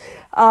Lodis,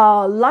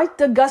 like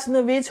the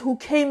Ghaznavids, who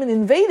came and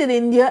invaded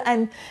India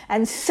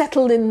and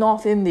settled in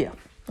North India.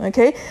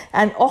 Okay,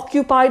 and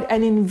occupied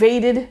and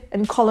invaded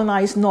and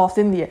colonized North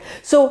India.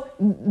 So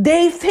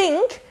they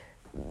think,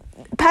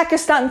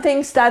 Pakistan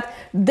thinks that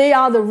they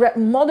are the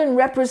modern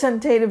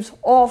representatives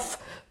of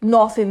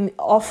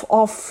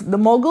of the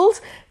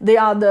Mughals. They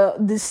are the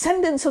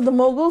descendants of the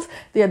Mughals.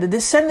 They are the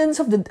descendants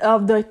of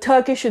the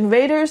Turkish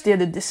invaders. They are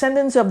the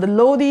descendants of the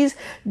Lodis,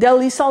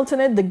 Delhi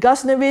Sultanate, the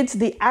Ghaznavids,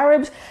 the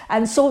Arabs,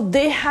 and so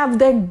they have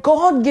their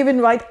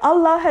God-given right.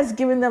 Allah has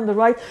given them the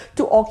right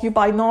to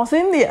occupy North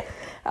India.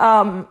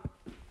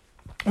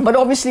 But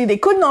obviously they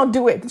could not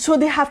do it, so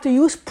they have to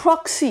use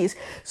proxies.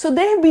 So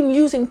they have been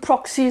using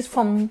proxies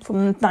from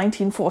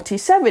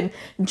 1947.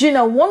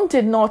 Jinnah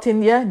wanted North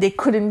India, they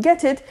couldn't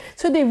get it,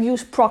 so they've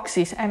used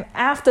proxies. And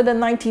after the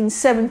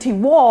 1970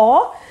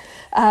 war,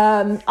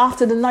 now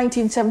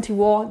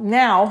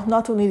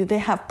not only do they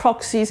have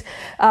proxies,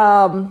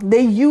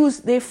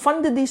 they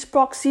funded these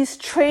proxies,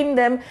 trained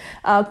them,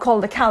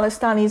 called the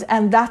Khalistanis,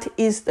 and that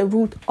is the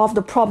root of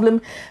the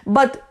problem.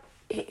 But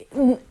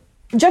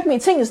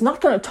Jagmeet Singh is not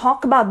going to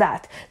talk about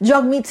that.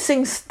 Jagmeet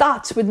Singh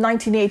starts with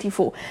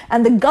 1984,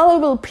 and the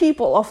gullible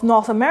people of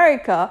North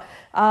America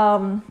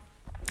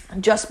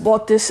just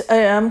bought this,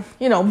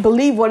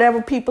 believe whatever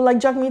people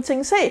like Jagmeet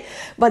Singh say.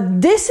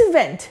 But this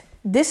event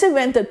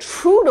that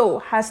Trudeau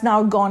has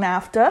now gone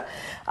after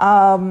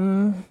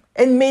and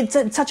made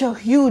such a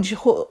huge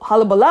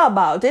hullabaloo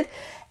about it.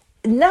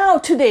 Now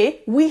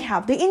today we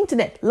have the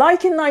internet,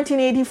 like in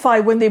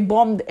 1985 when they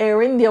bombed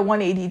Air India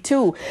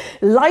 182,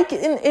 like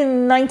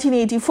in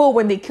 1984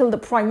 when they killed the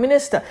Prime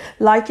Minister,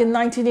 like in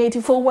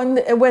 1984 when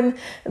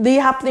the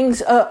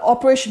happenings,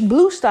 Operation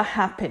Blue Star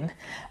happened.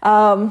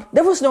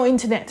 There was no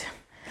internet.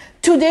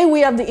 Today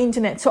we have the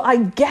internet, so I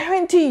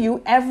guarantee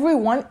you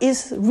everyone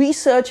is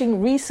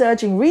researching,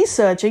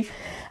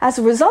 as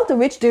a result of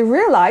which they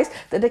realize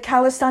that the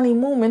Khalistani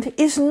movement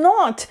is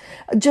not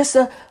just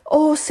a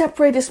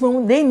separatist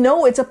movement. They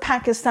know it's a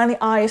Pakistani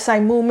ISI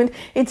movement.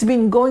 It's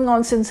been going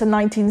on since the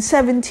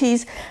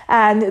 1970s,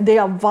 and they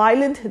are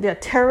violent, they are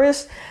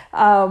terrorists,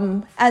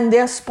 and they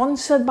are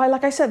sponsored by,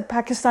 like I said,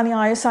 Pakistani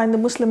ISI and the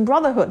Muslim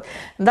Brotherhood.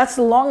 And that's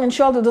the long and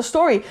short of the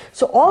story.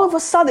 So all of a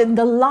sudden,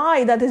 the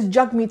lie that is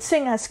Jagmeet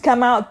Singh has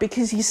come out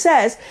because he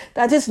says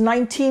that it's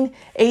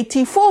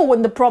 1984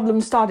 when the problem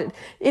started.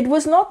 It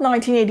was not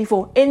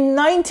 1984. In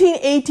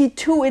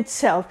 1982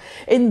 itself,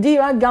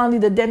 Indira Gandhi,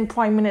 the then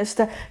Prime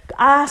Minister,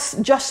 asked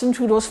Justin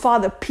Trudeau's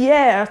father,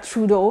 Pierre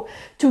Trudeau,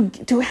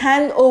 to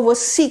hand over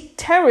Sikh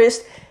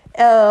terrorists,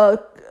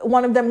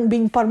 one of them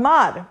being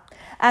Parmar.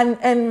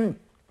 And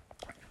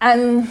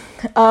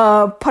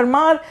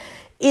Parmar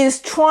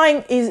is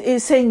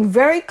saying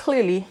very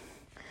clearly,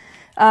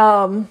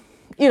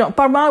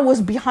 Parmar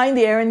was behind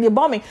the Air India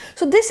bombing.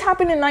 So this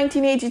happened in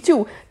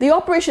 1982. The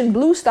Operation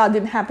Blue Star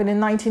didn't happen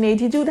in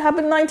 1982. It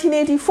happened in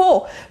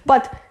 1984.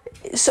 But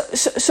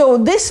so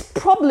this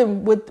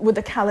problem with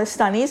the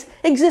Khalistanis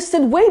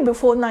existed way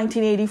before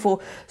 1984.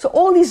 So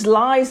all these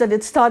lies that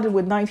it started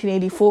with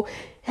 1984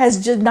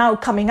 has just now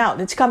coming out.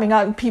 It's coming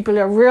out and people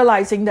are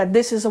realizing that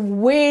this is a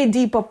way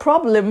deeper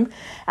problem.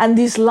 And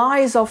these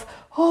lies of,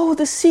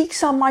 the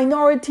Sikhs are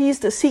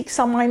minorities,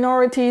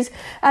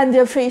 and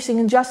they're facing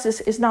injustice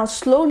is now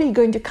slowly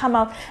going to come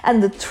out.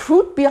 And the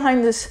truth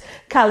behind this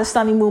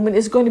Khalistani movement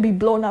is going to be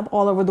blown up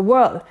all over the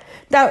world.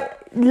 Now,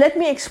 let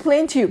me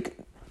explain to you.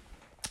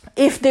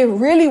 If they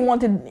really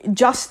wanted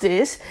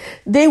justice,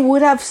 they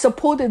would have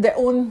supported their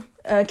own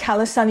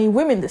Khalistani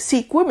women, the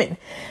Sikh women.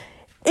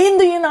 In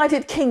the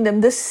United Kingdom,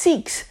 the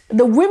Sikhs,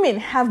 the women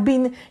have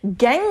been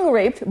gang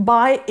raped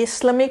by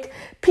Islamic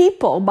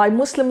people, by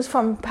Muslims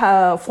from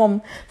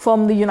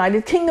the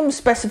United Kingdom,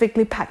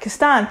 specifically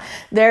Pakistan.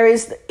 There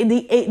is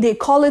they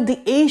call it the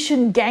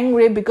Asian gang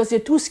rape because they're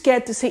too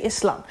scared to say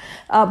Islam.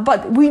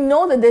 But we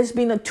know that there's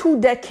been a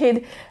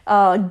 2-decade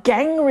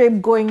gang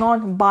rape going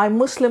on by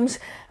Muslims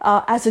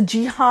as a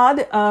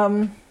jihad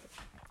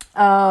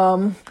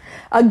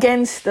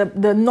against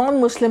the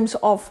non-Muslims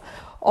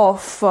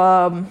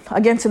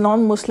against the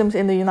non-Muslims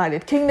in the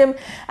United Kingdom,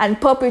 and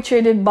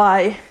perpetrated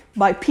by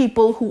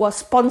people who are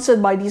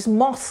sponsored by these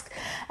mosques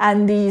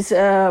and these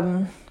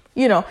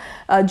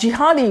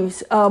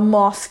jihadis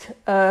mosque,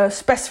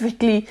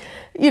 specifically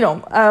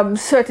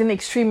certain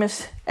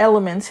extremist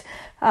elements,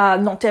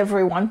 not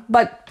everyone,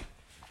 but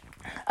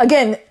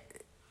again,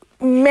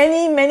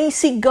 many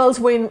Sikh girls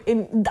were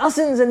in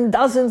dozens and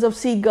dozens of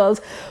Sikh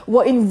girls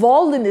were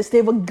involved in this.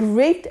 They were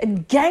raped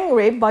and gang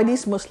raped by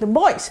these Muslim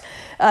boys,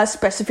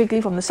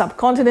 specifically from the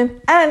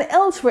subcontinent and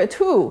elsewhere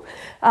too.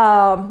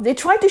 They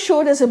tried to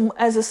show it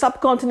as a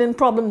subcontinent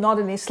problem, not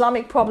an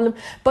Islamic problem,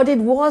 but it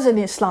was an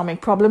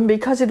Islamic problem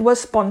because it was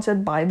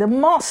sponsored by the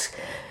mosque.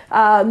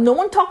 No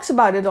one talks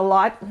about it a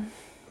lot.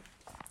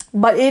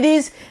 But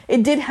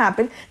it did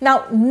happen.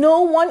 Now,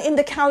 no one in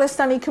the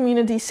Khalistani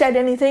community said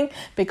anything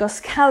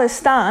because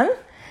Khalistan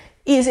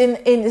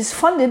is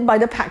funded by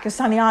the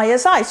Pakistani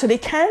ISI, so they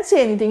can't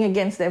say anything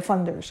against their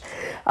funders,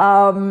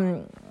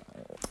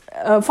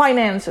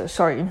 financiers.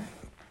 Sorry.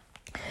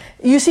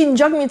 You seen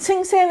Jagmeet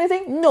Singh say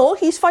anything? No,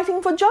 he's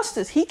fighting for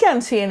justice. He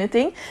can't say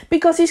anything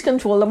because he's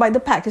controlled by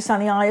the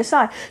Pakistani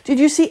ISI. Did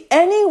you see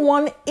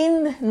anyone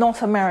in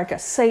North America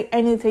say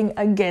anything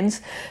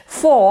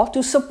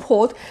to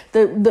support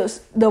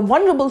the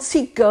vulnerable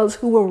Sikh girls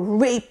who were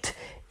raped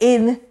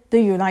in the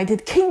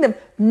United Kingdom?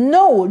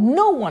 No,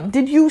 no one.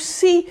 Did you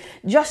see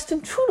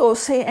Justin Trudeau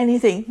say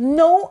anything?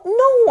 No,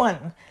 no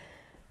one.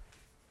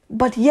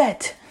 But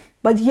yet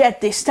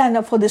they stand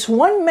up for this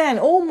one man.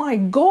 Oh my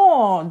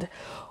God.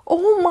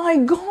 Oh my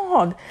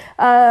God,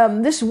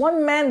 this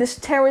one man, this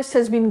terrorist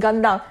has been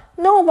gunned down.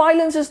 No,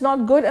 violence is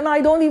not good, and I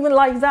don't even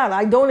like that.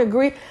 I don't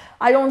agree.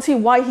 I don't see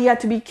why he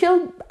had to be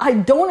killed. I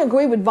don't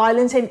agree with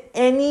violence in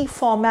any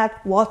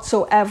format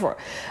whatsoever.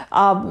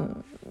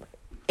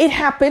 It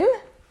happened.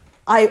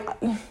 I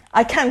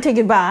can't take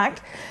it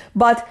back,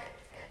 but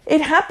it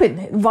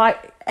happened.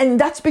 And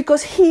that's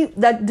because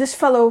this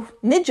fellow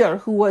Niger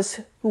who was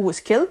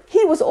killed,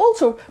 he was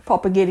also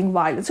propagating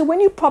violence. So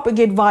when you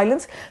propagate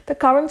violence, the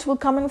currents will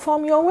come and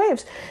form your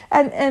waves,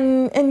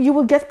 and you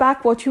will get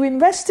back what you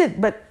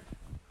invested. But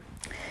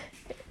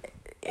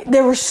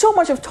there was so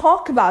much of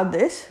talk about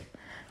this.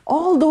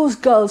 All those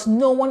girls,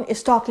 no one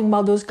is talking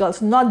about those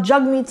girls. Not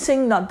Jagmeet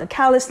Singh, not the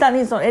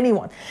Khalistanis, not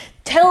anyone.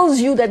 Tells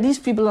you that these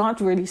people are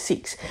not really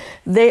Sikhs.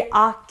 They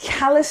are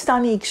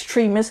Khalistani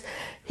extremists.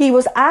 He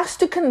was asked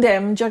to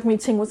condemn,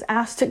 Jagmeet Singh was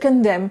asked to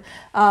condemn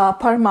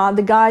Parma,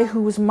 the guy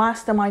who was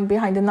mastermind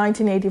behind the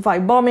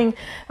 1985 bombing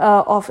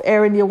of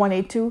Air India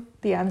 182.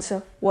 The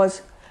answer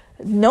was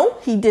no,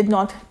 he did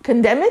not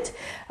condemn it.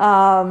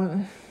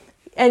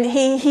 And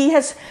he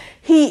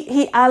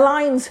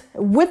aligns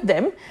with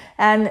them,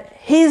 and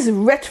his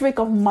rhetoric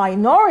of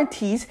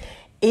minorities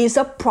is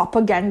a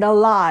propaganda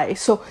lie.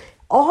 So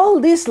all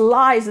these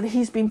lies that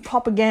he's been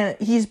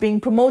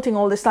promoting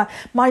all this time,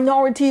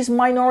 minorities.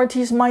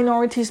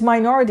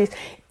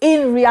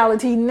 In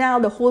reality, now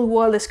the whole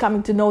world is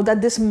coming to know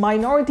that this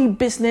minority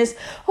business,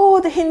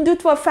 the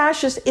Hindutva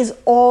fascist, is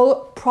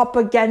all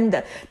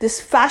propaganda. This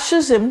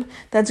fascism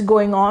that's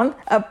going on,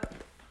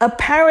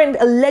 apparent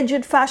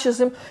alleged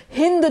fascism,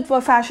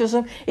 Hindutva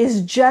fascism,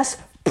 is just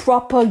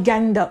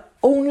propaganda.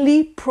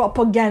 Only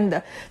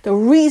propaganda. The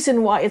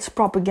reason why it's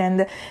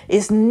propaganda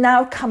is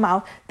now come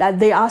out that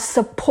they are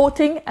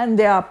supporting and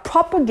they are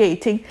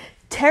propagating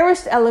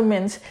terrorist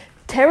elements,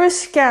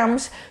 terrorist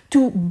scams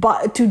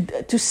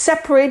to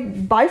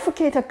separate,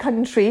 bifurcate a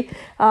country,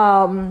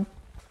 and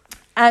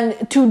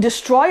to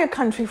destroy a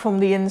country from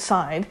the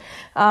inside,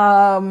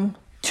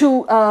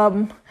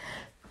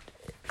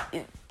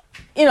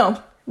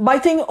 by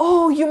saying,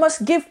 you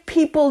must give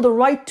people the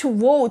right to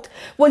vote.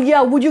 Well,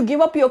 yeah, would you give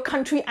up your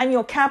country and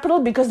your capital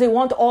because they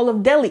want all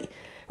of Delhi?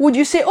 Would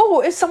you say,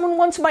 if someone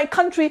wants my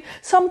country,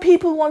 some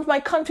people want my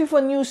country for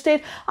a new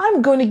state,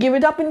 I'm going to give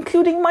it up,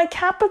 including my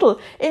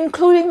capital,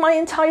 including my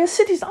entire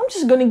cities. I'm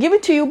just going to give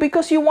it to you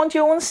because you want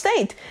your own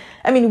state.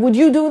 I mean, would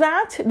you do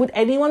that? Would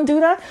anyone do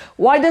that?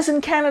 Why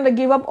doesn't Canada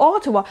give up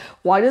Ottawa?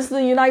 Why does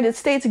the United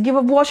States give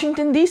up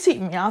Washington, D.C.? I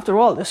mean, after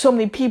all, there's so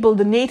many people,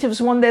 the natives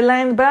want their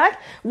land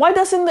back. Why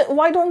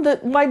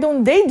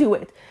don't they do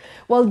it?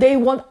 Well, they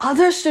want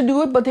others to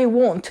do it, but they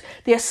won't.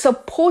 They are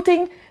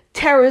supporting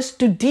terrorists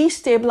to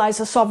destabilize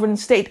a sovereign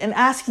state and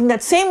asking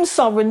that same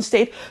sovereign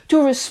state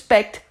to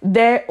respect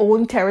their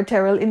own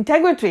territorial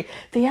integrity.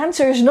 The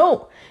answer is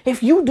no.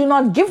 If you do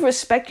not give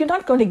respect, you're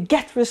not going to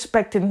get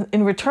respect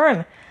in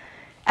return.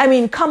 I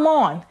mean, come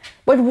on.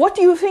 But what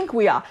do you think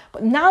we are?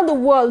 But now the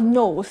world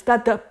knows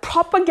that the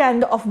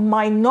propaganda of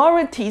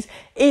minorities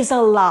is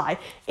a lie.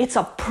 It's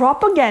a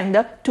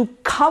propaganda to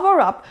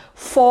cover up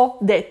for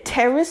their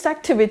terrorist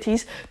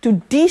activities, to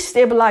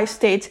destabilize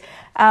states,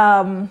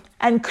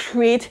 and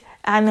create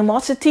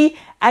animosity,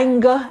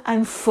 anger,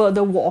 and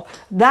further war.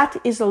 That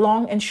is the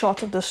long and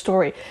short of the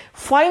story.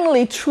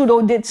 Finally,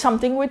 Trudeau did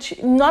something which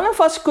none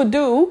of us could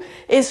do,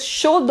 is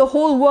show the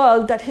whole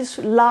world that his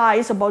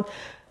lies about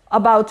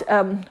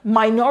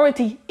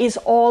minority is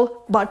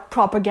all but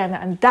propaganda,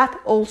 and that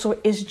also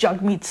is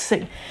Jagmeet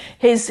Singh.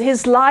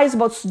 His lies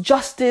about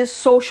justice,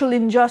 social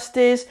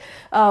injustice,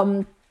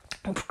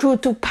 truth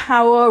to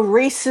power,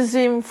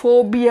 racism,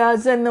 phobia,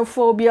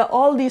 xenophobia,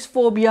 all these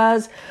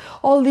phobias,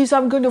 all these,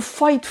 I'm going to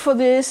fight for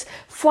this,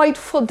 fight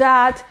for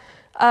that.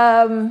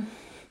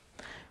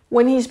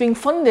 When he's being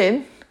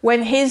funded,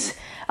 when his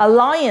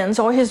alliance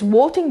or his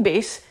voting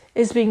base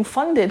is being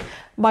funded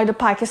by the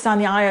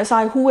Pakistani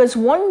ISI, who has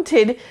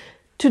wanted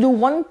to do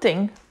one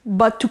thing,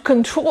 but to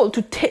control,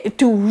 to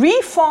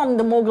reform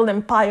the Mughal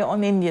Empire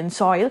on Indian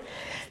soil,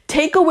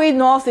 take away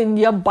North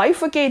India,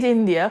 bifurcate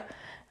India,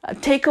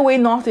 take away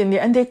North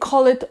India, and they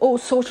call it,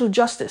 social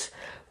justice.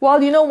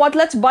 Well, you know what?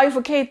 Let's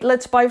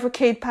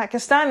bifurcate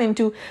Pakistan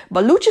into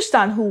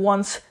Baluchistan, who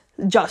wants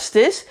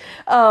justice.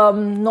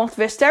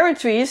 Northwest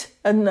Territories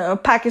and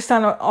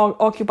Pakistan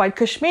occupied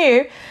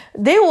Kashmir,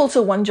 they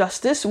also want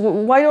justice.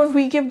 Why don't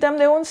we give them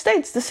their own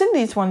states? The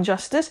Sindhis want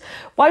justice.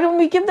 Why don't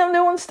we give them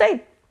their own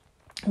state?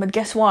 But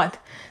guess what?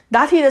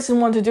 That he doesn't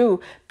want to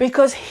do,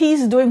 because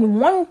he's doing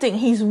one thing.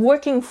 He's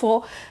working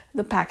for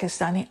the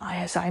Pakistani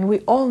ISI, and we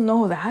all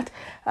know that.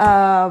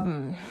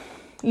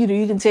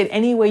 You can say it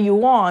any way you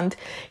want.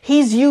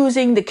 He's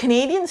using the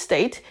Canadian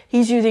state.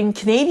 He's using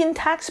Canadian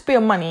taxpayer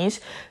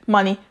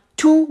money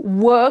to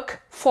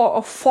work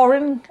for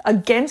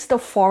against a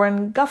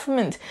foreign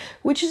government,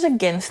 which is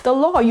against the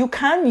law. You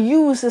can't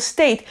use a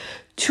state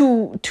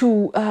to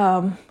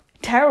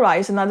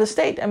terrorize another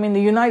state. I mean,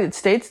 the United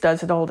States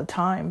does it all the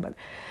time, but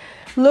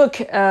look,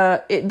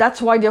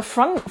 that's why they're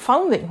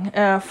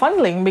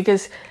funneling,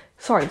 because,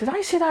 sorry, did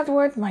I say that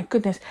word? My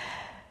goodness.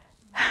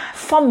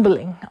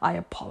 Fumbling, I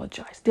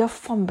apologize. They're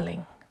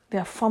fumbling.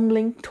 They're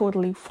fumbling,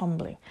 totally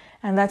fumbling.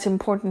 And that's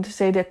important to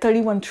say. They're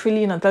 $31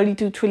 trillion or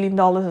 $32 trillion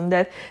in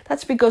debt.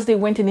 That's because they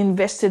went and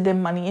invested their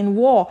money in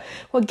war.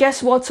 Well,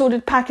 guess what? So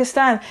did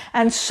Pakistan.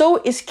 And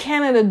so is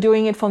Canada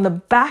doing it from the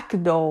back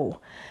door,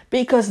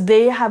 because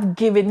they have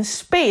given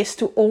space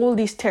to all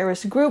these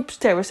terrorist groups,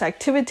 terrorist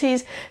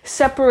activities,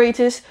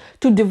 separatists,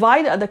 to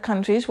divide other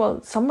countries.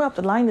 Well, somewhere up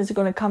the line is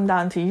going to come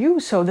down to you.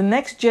 So the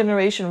next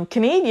generation of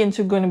Canadians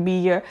who are going to be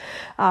here,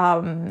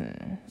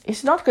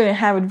 it's not going to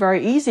have it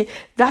very easy.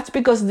 That's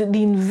because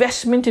the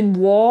investment in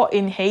war,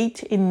 in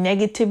hate, in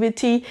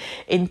negativity,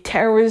 in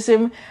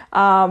terrorism,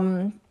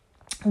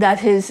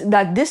 that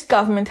this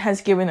government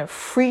has given a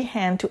free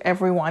hand to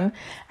everyone,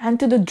 and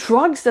to the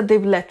drugs that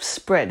they've let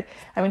spread.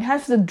 I mean,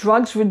 has the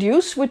drugs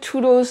reduced with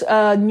Trudeau's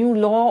new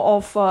law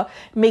of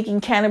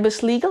making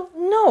cannabis legal?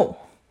 No.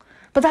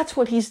 But that's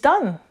what he's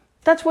done.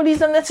 That's what he's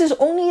done. That's his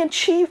only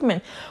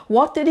achievement.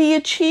 What did he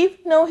achieve?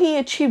 No, he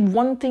achieved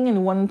one thing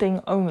and one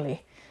thing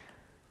only.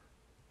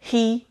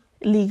 He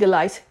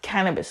legalized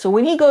cannabis. So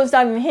when he goes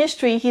down in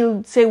history,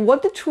 he'll say,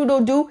 what did Trudeau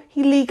do?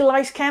 He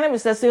legalized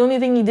cannabis. That's the only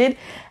thing he did.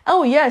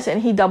 Oh yes,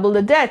 and he doubled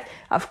the debt.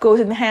 Of course,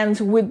 in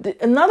hands with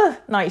another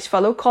nice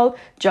fellow called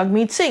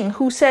Jagmeet Singh,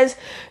 who says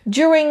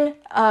during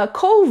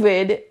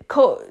COVID,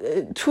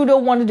 Trudeau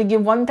wanted to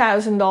give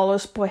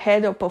 $1,000 per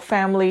head or per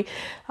family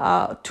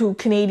to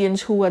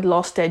Canadians who had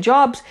lost their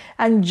jobs,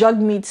 and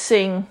Jagmeet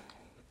Singh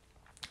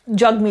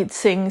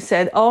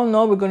said, oh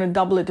no, we're going to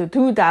double it to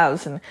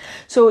 2,000.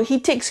 So he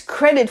takes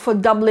credit for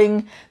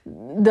doubling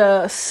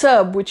the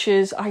sub, which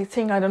is, I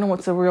don't know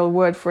what's the real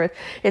word for it.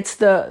 It's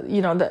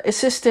the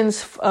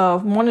assistance,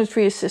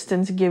 monetary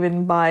assistance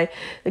given by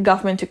the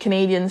government to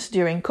Canadians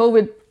during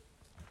COVID.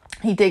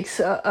 He takes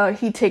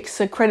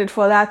credit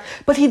for that,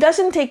 but he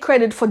doesn't take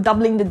credit for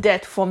doubling the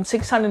debt from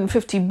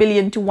 650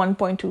 billion to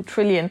 1.2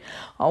 trillion,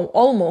 or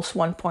almost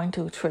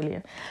 1.2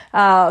 trillion.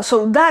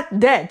 So that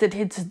debt that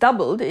it's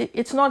doubled,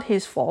 it's not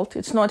his fault.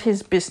 It's not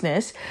his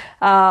business.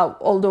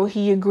 Although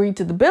he agreed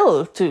to the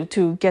bill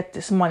to get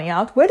this money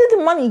out. Where did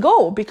the money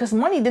go? Because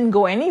money didn't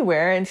go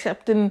anywhere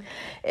except in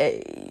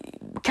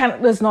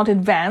Canada's not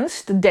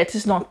advanced. The debt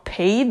is not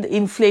paid.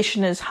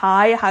 Inflation is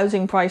high.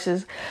 Housing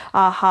prices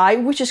are high,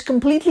 which is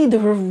completely the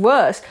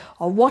reverse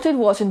of what it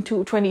was in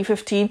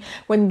 2015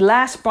 when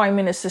last Prime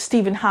Minister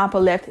Stephen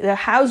Harper left. The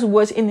house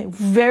was in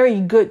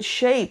very good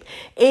shape.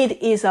 It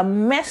is a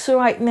mess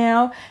right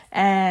now,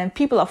 and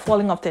people are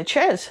falling off their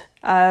chairs.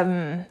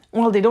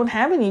 They don't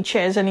have any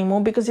chairs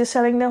anymore because they're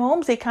selling their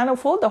homes. They can't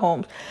afford the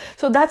homes.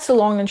 So that's the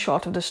long and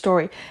short of the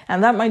story.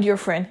 And that, my dear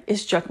friend,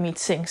 is Jagmeet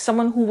Singh,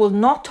 someone who will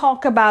not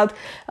talk about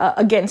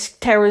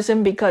against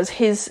terrorism, because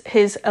his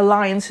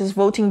alliance, his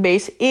voting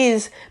base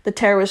is the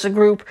terrorist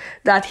group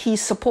that he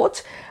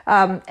supports.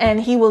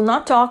 And he will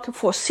not talk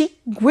for Sikh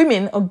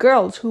women or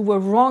girls who were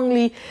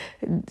wrongly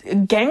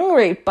gang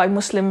raped by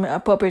Muslim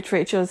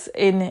perpetrators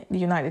in the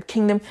United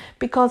Kingdom,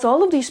 because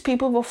all of these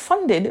people were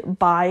funded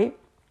by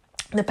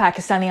the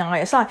Pakistani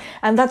ISI.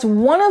 And that's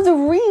one of the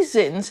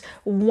reasons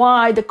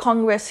why the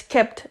Congress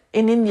kept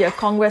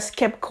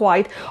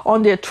quiet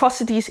on the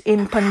atrocities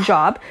in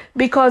Punjab,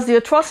 because the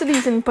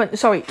atrocities in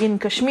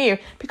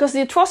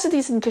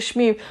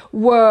Kashmir,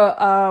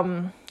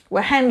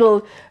 were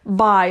handled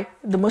by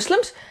the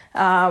Muslims,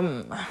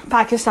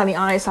 Pakistani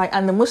ISI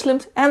and the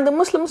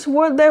Muslims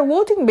were their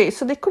voting base,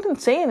 so they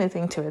couldn't say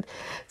anything to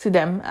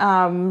them.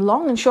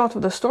 Long and short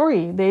of the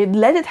story, they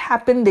let it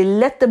happen. They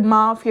let the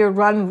mafia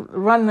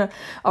run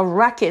a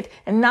racket,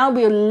 and now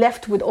we are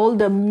left with all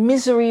the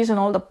miseries and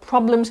all the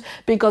problems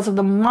because of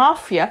the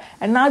mafia.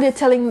 And now they're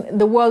telling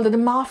the world that the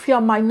mafia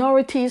are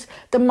minorities,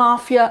 the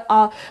mafia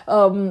are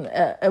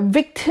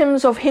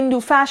victims of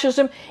Hindu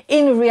fascism.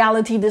 In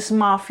reality, these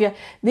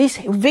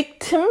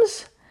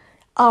victims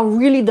are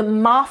really the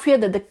mafia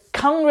that the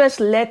Congress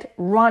let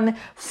run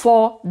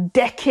for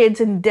decades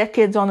and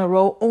decades on a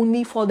row,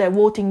 only for their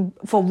votes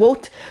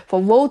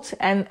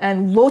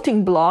and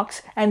voting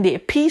blocks and the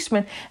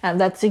appeasement. And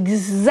that's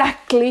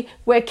exactly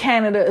where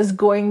Canada is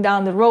going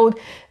down the road.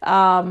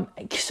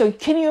 So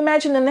can you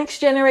imagine the next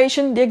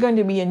generation? They're going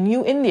to be a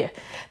new India.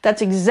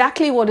 That's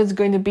exactly what it's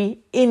going to be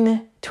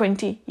in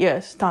 20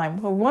 years'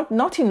 time. We're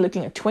not even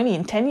looking at 20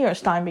 in 10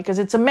 years' time, because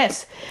it's a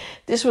mess.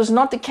 This was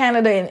not the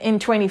Canada in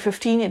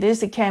 2015. It is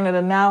the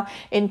Canada now.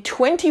 In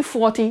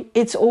 2040,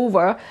 it's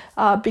over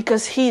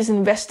because he's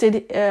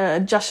invested,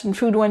 Justin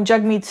Trudeau and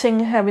Jagmeet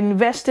Singh have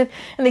invested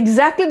in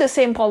exactly the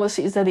same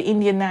policies that the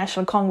Indian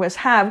National Congress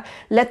have.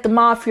 Let the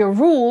mafia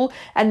rule,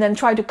 and then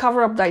try to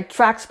cover up their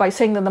tracks by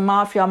saying that the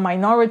mafia are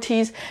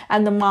minorities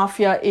and the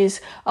mafia is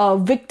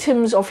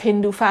victims of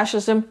Hindu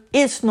fascism.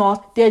 It's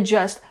not. They're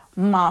just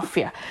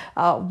mafia.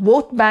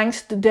 Vote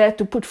banks there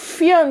to put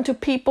fear into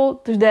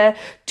people, there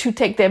to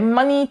take their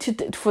money,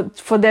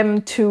 for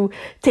them to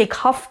take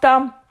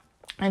hafta,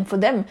 and for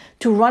them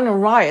to run a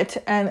riot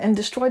and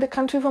destroy the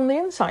country from the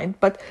inside.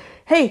 But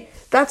hey,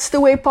 that's the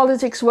way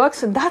politics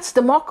works, and that's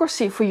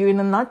democracy for you in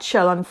a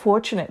nutshell,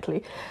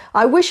 unfortunately.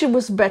 I wish it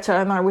was better,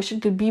 and I wish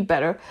it could be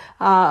better,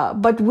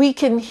 but we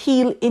can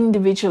heal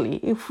individually.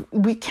 If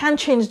we can't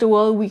change the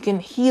world, we can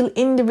heal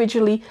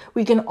individually.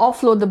 We can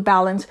offload the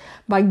balance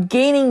by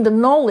gaining the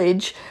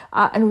knowledge,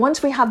 and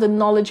once we have the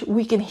knowledge,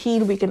 we can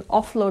heal, we can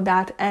offload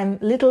that,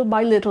 and little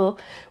by little,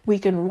 we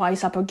can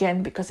rise up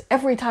again, because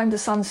every time the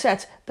sun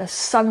sets, the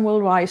sun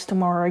will rise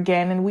tomorrow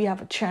again, and we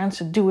have a chance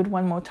to do it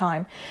one more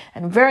time.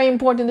 And very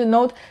important to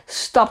note,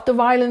 stop the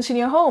violence in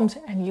your homes,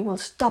 and you will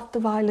stop the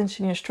violence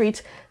in your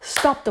streets.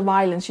 Stop the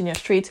violence in your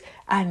streets,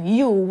 and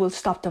you will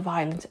stop the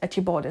violence at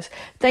your borders.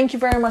 Thank you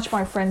very much,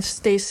 my friends.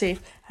 Stay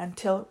safe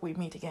until we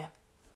meet again.